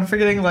 God, I'm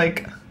forgetting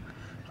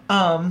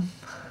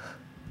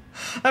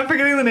I'm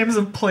forgetting the names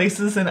of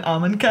places in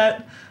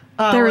Amonkhet.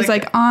 There was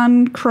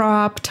On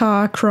Crop,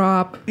 Ta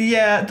Crop.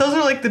 Yeah, those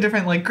are the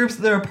different groups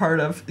that they're a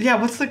part of. Yeah,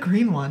 what's the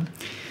green one?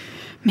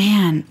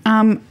 Man,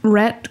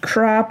 Ret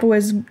Crop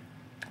was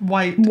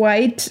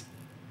white.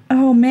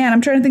 Oh man,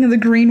 I'm trying to think of the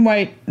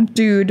green-white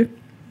dude.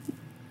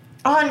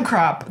 On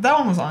Crop. That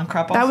one was On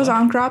Crop also. That was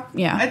On Crop?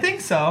 Yeah. I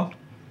think so.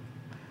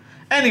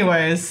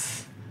 Anyways.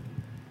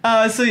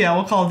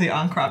 We'll call it the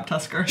On Crop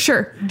Tusker.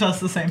 Sure.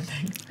 Does the same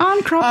thing.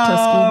 On Crop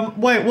Tusker.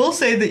 We'll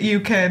say that you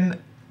can,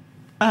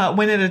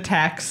 when it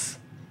attacks,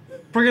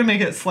 we're going to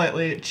make it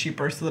slightly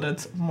cheaper so that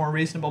it's more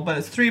reasonable, but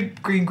it's 3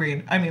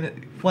 green. I mean,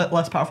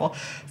 less powerful.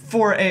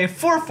 For a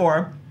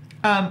 4/4,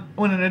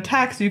 when it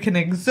attacks, you can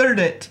exert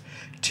it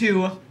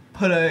to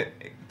put a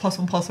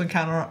 +1/+1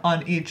 counter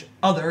on each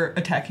other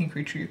attacking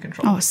creature you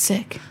control. Oh,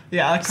 sick.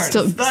 Yeah, that card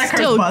still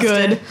is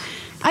good.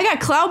 I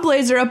got Cloud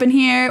Blazer up in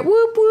here,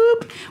 whoop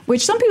whoop,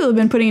 which some people have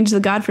been putting into the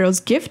God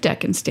Pharaoh's gift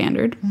deck in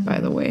Standard, by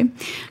the way.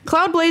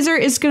 Cloud Blazer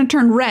is going to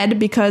turn red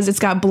because it's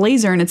got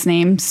Blazer in its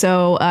name,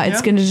 so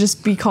it's going to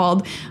just be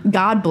called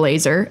God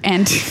Blazer,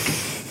 and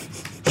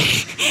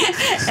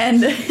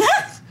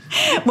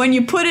when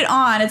you put it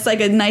on, it's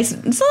like a nice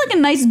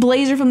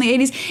blazer from the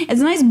 80s.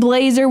 It's a nice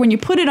blazer. When you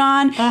put it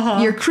on,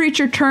 your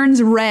creature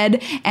turns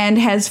red and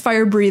has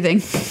fire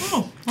breathing.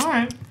 Oh, all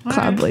right.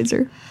 Cloud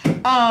Blazer.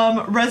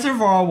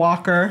 Reservoir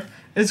Walker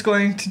is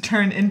going to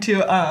turn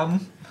into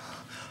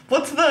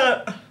what's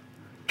the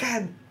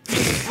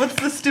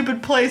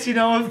stupid place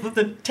of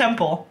the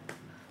temple?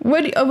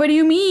 What do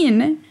you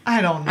mean?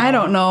 I don't know. I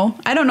don't know.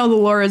 I don't know the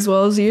lore as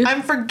well as you.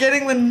 I'm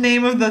forgetting the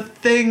name of the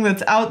thing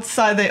that's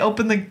outside. They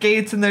open the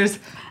gates and there's...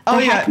 Oh,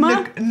 yeah.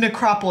 Heckma?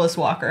 Necropolis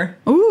Walker.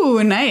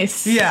 Ooh,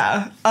 nice.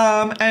 Yeah.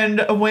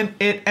 And when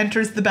it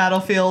enters the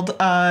battlefield,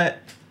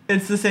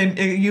 it's the same.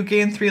 You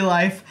gain 3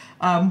 life,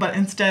 but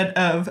instead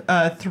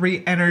of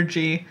 3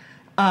 energy,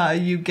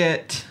 you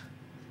get...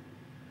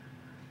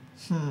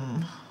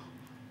 Oh,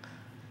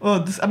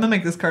 I'm gonna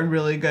make this card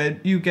really good.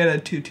 You get a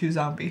 2/2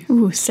 zombie.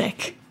 Ooh,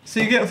 sick. So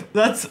you get...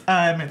 That's...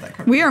 I made that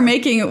card. We are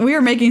making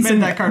some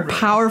that card really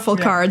powerful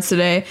nice. Yeah. cards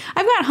today.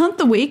 I've got Hunt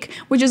the Weak,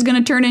 which is going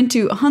to turn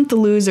into Hunt the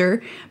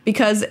Loser,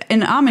 because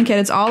in Amonkhet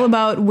it's all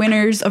about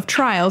winners of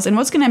trials. And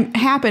what's going to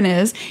happen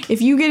is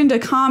if you get into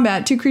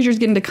combat, 2 creatures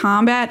get into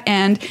combat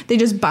and they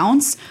just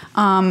bounce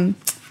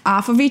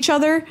off of each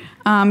other,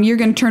 you're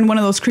going to turn one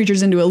of those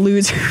creatures into a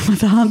loser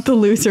with a Hunt the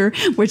Loser,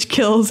 which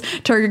kills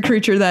target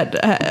creature that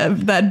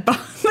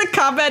the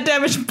combat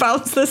damage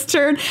bounce this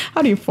turn.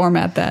 How do you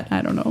format that?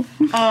 I don't know.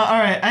 All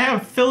right, I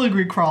have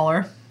Filigree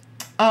Crawler,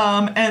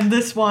 and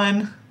this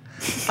one,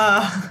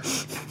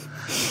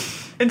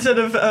 instead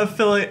of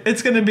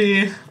it's gonna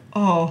be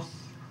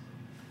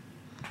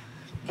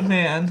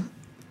man.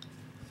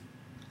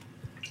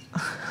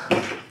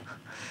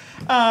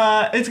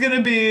 It's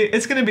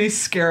gonna be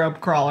Scarab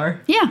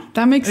Crawler. Yeah,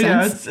 that makes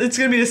sense. Yeah, it's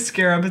gonna be a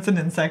scarab. It's an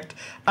insect,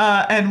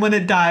 and when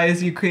it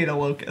dies, you create a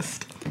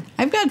locust.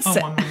 I've got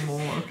One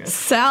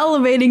locust.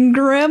 Salivating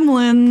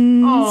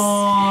Gremlins.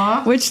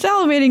 Aww. Which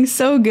salivating's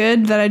so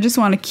good that I just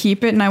want to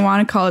keep it, and I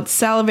want to call it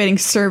Salivating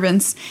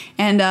Servants,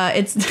 and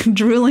it's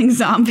drooling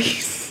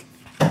zombies.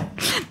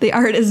 The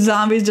art is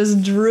zombies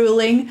just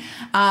drooling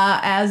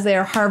as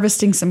they're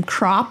harvesting some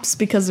crops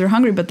because they're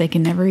hungry, but they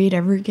can never eat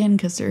ever again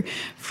because they're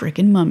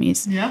freaking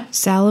mummies. Yeah.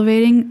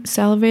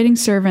 Salivating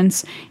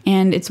servants,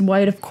 and it's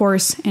white, of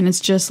course, and it's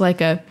just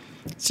like a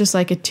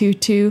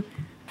 2/2.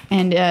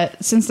 And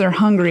since they're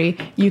hungry,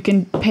 you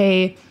can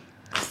pay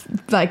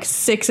like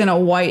 6 and a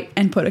white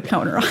and put a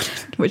counter on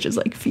it, which is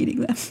like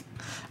feeding them.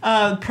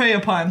 Prey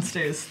Upon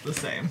stays the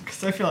same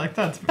because I feel like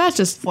that's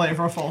just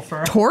flavorful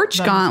for Torch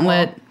them as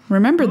Gauntlet. well.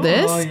 Remember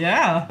this? Oh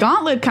yeah.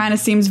 Gauntlet kind of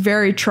seems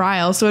very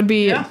trial, so it'd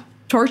be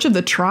Torch of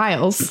the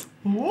Trials.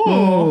 Ooh,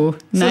 Ooh, so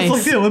nice. it's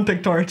like the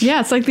Olympic torch. Yeah,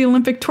 it's like the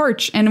Olympic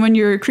torch, and when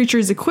your creature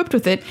is equipped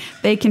with it,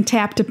 they can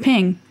tap to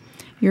ping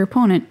your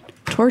opponent.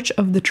 Torch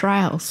of the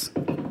Trials.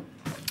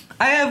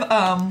 I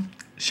have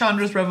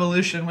Chandra's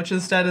Revolution, which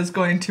instead is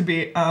going to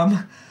be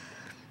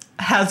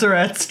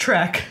Hazaret's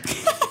Trek.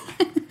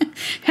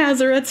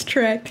 Hazaret's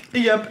Trek.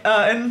 Yep,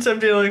 and instead of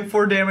dealing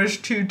 4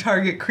 damage to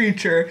target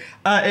creature,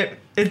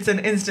 it's an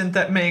instant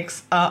that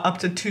makes up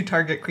to 2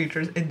 target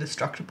creatures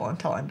indestructible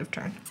until end of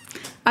turn.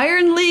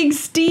 Iron League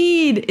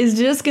Steed is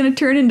just going to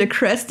turn into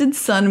Crested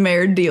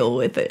Sunmare. Deal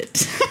with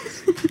it.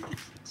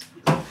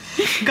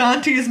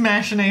 Gonti's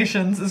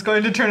Machinations is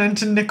going to turn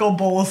into Nicol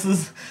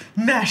Bolas's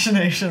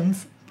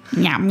Machinations.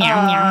 Meow, meow,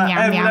 meow,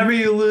 meow, And meow. whenever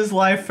you lose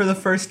life for the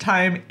first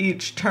time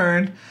each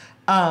turn,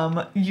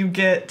 you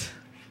get...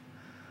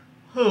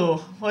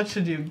 What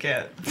should you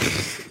get?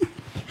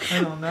 I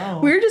don't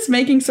know. We're just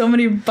making so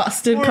many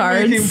busted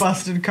cards. Making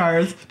busted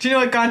cards. Do you know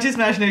what? Gonti's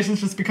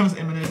Machinations just becomes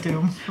Imminent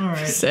Doom. All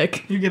right.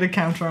 Sick. You get a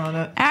counter on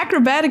it.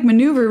 Acrobatic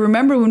Maneuver.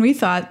 Remember when we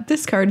thought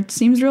this card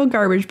seems real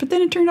garbage, but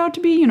then it turned out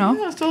to be, Yeah,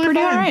 it's totally pretty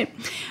fine.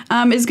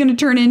 all right. Is going to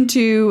turn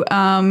into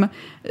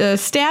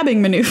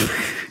Stabbing Maneuver.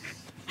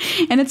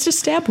 And it's just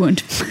stab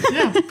wound.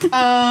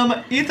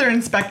 Yeah. Ether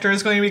Inspector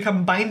is going to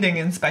become Binding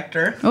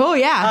Inspector. Oh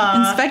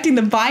yeah, inspecting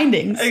the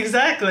bindings.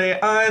 Exactly.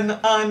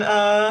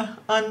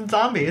 On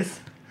zombies.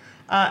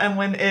 And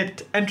when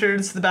it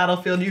enters the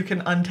battlefield, you can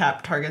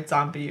untap target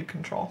zombie you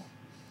control.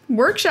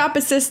 Workshop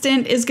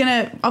Assistant is going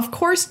to, of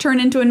course, turn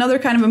into another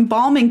kind of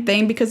embalming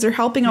thing because they're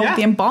helping out with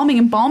the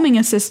embalming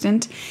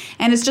assistant.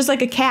 And it's just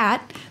like a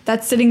cat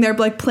that's sitting there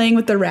like playing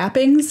with the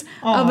wrappings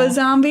of a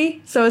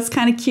zombie. So it's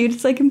kind of cute.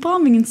 It's like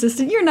embalming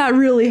assistant. You're not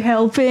really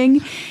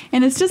helping.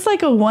 And it's just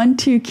like a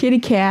 1/2 kitty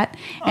cat.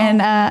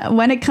 And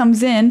when it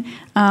comes in,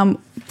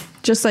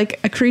 just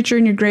like a creature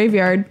in your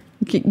graveyard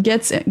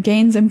gains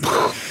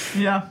embalm.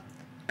 Yeah.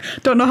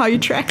 Don't know how you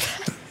track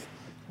that.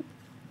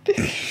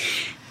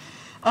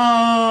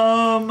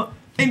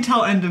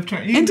 Until end of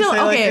turn. You can Until- say,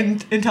 okay.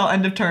 Until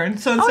end of turn.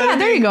 So instead of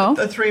there you being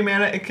go. a 3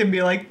 mana, it can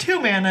be like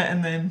 2 mana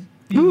and then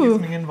you use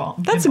me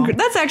involved.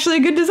 That's actually a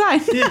good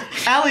design. Yeah.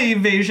 Alley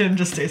Evasion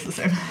just stays the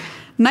same.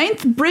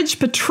 Ninth Bridge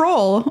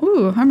Patrol.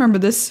 Ooh, I remember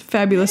this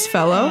fabulous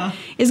fellow.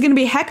 Is going to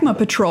be Heckma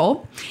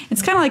Patrol.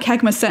 It's kind of like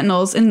Heckma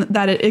Sentinels in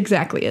that it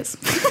exactly is.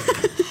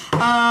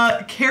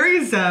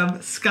 Carry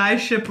Zeb,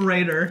 Skyship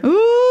Raider.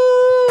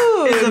 Ooh,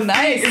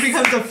 nice. It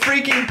becomes a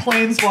freaking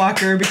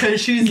planeswalker because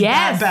she's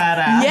Yes. that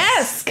badass.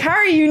 Yes,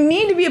 Kari, you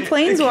need to be a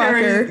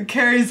planeswalker.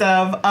 Carrie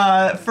Zev,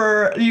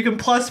 you can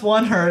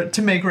 +1 her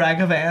to make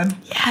Ragavan,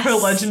 Yes. her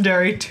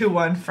legendary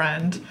 2/1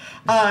 friend.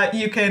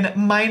 You can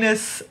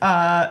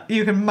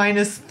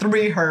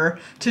 -3 her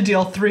to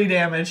deal 3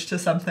 damage to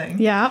something.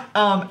 Yeah.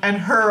 And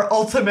her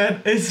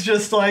ultimate is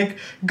just like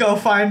go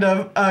find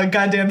a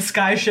goddamn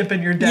skyship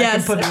in your deck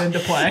and put it into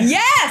play.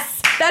 Yes!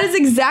 That is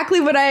exactly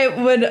what I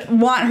would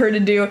want her to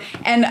do.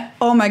 And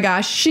oh my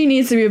gosh, she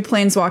needs to be a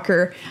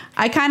planeswalker.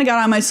 I kind of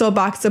got on my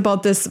soapbox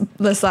about this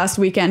last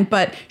weekend,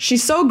 but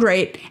she's so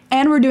great.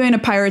 And we're doing a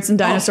Pirates and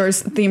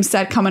Dinosaurs theme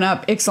set coming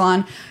up,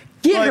 Ixalan.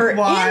 Get her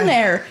in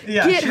there.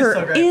 Yeah, Get her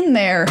so great. in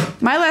there.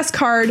 My last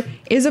card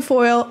is a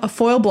foil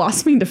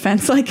Blossoming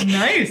Defense. Like,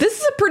 nice. This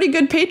is a pretty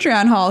good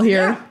Patreon haul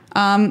here.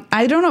 Yeah.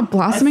 I don't know,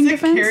 Blossoming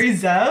Defense? Carrie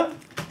Zev?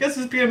 Guess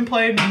it's being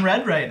played in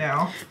red right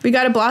now. We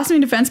got a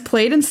Blossoming Defense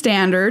played in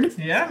Standard.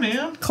 Yeah,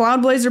 man.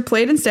 Cloud Blazer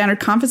played in Standard.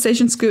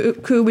 Confiscation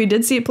Coup, we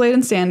did see it played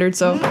in Standard.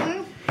 So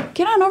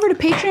get on over to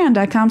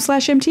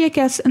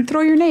patreon.com/mtaks and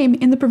throw your name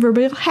in the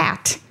proverbial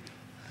hat.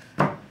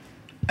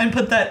 And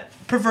put that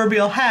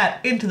proverbial hat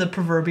into the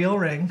proverbial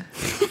ring.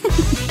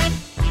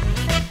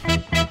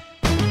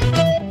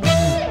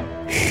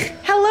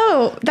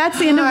 Hello, that's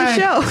the end of the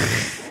show.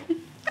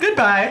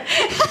 Goodbye.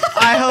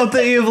 I hope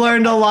that you've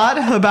learned a lot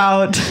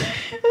about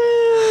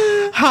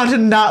how to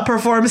not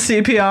perform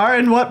CPR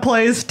and what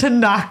plays to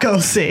not go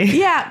see.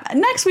 Yeah,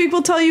 next week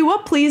we'll tell you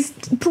what plays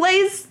to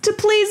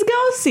please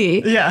go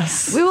see.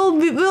 Yes.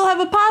 We'll have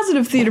a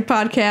positive theater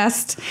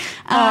podcast.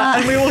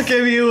 And we will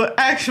give you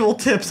actual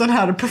tips on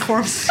how to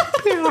perform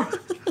CPR.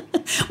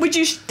 Which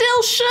you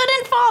still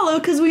shouldn't follow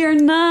because we are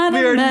not We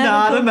a are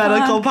not a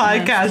medical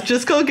podcast. podcast.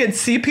 Just go get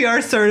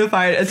CPR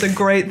certified. It's a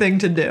great thing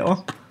to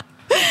do.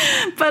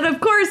 But of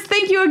course,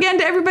 thank you again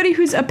to everybody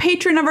who's a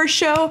patron of our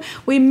show.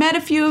 We met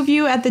a few of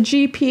you at the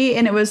GP,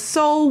 and it was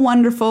so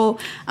wonderful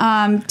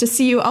to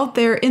see you out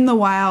there in the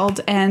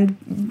wild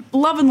and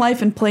loving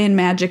life and playing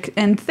Magic.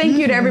 And thank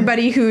you to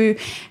everybody who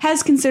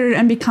has considered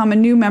and become a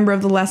new member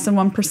of the Less Than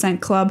 1%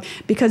 Club,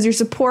 because your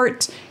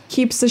support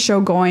keeps the show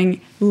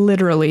going,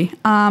 literally.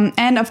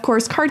 And of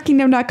course,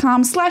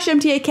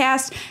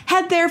 cardkingdom.com/MTAcast.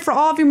 Head there for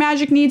all of your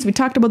Magic needs. We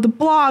talked about the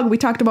blog. We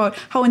talked about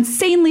how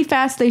insanely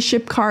fast they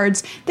ship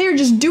cards. They are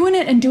just doing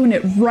it and doing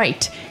it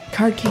right.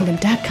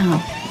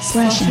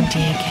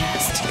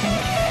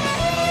 cardkingdom.com/MTAcast.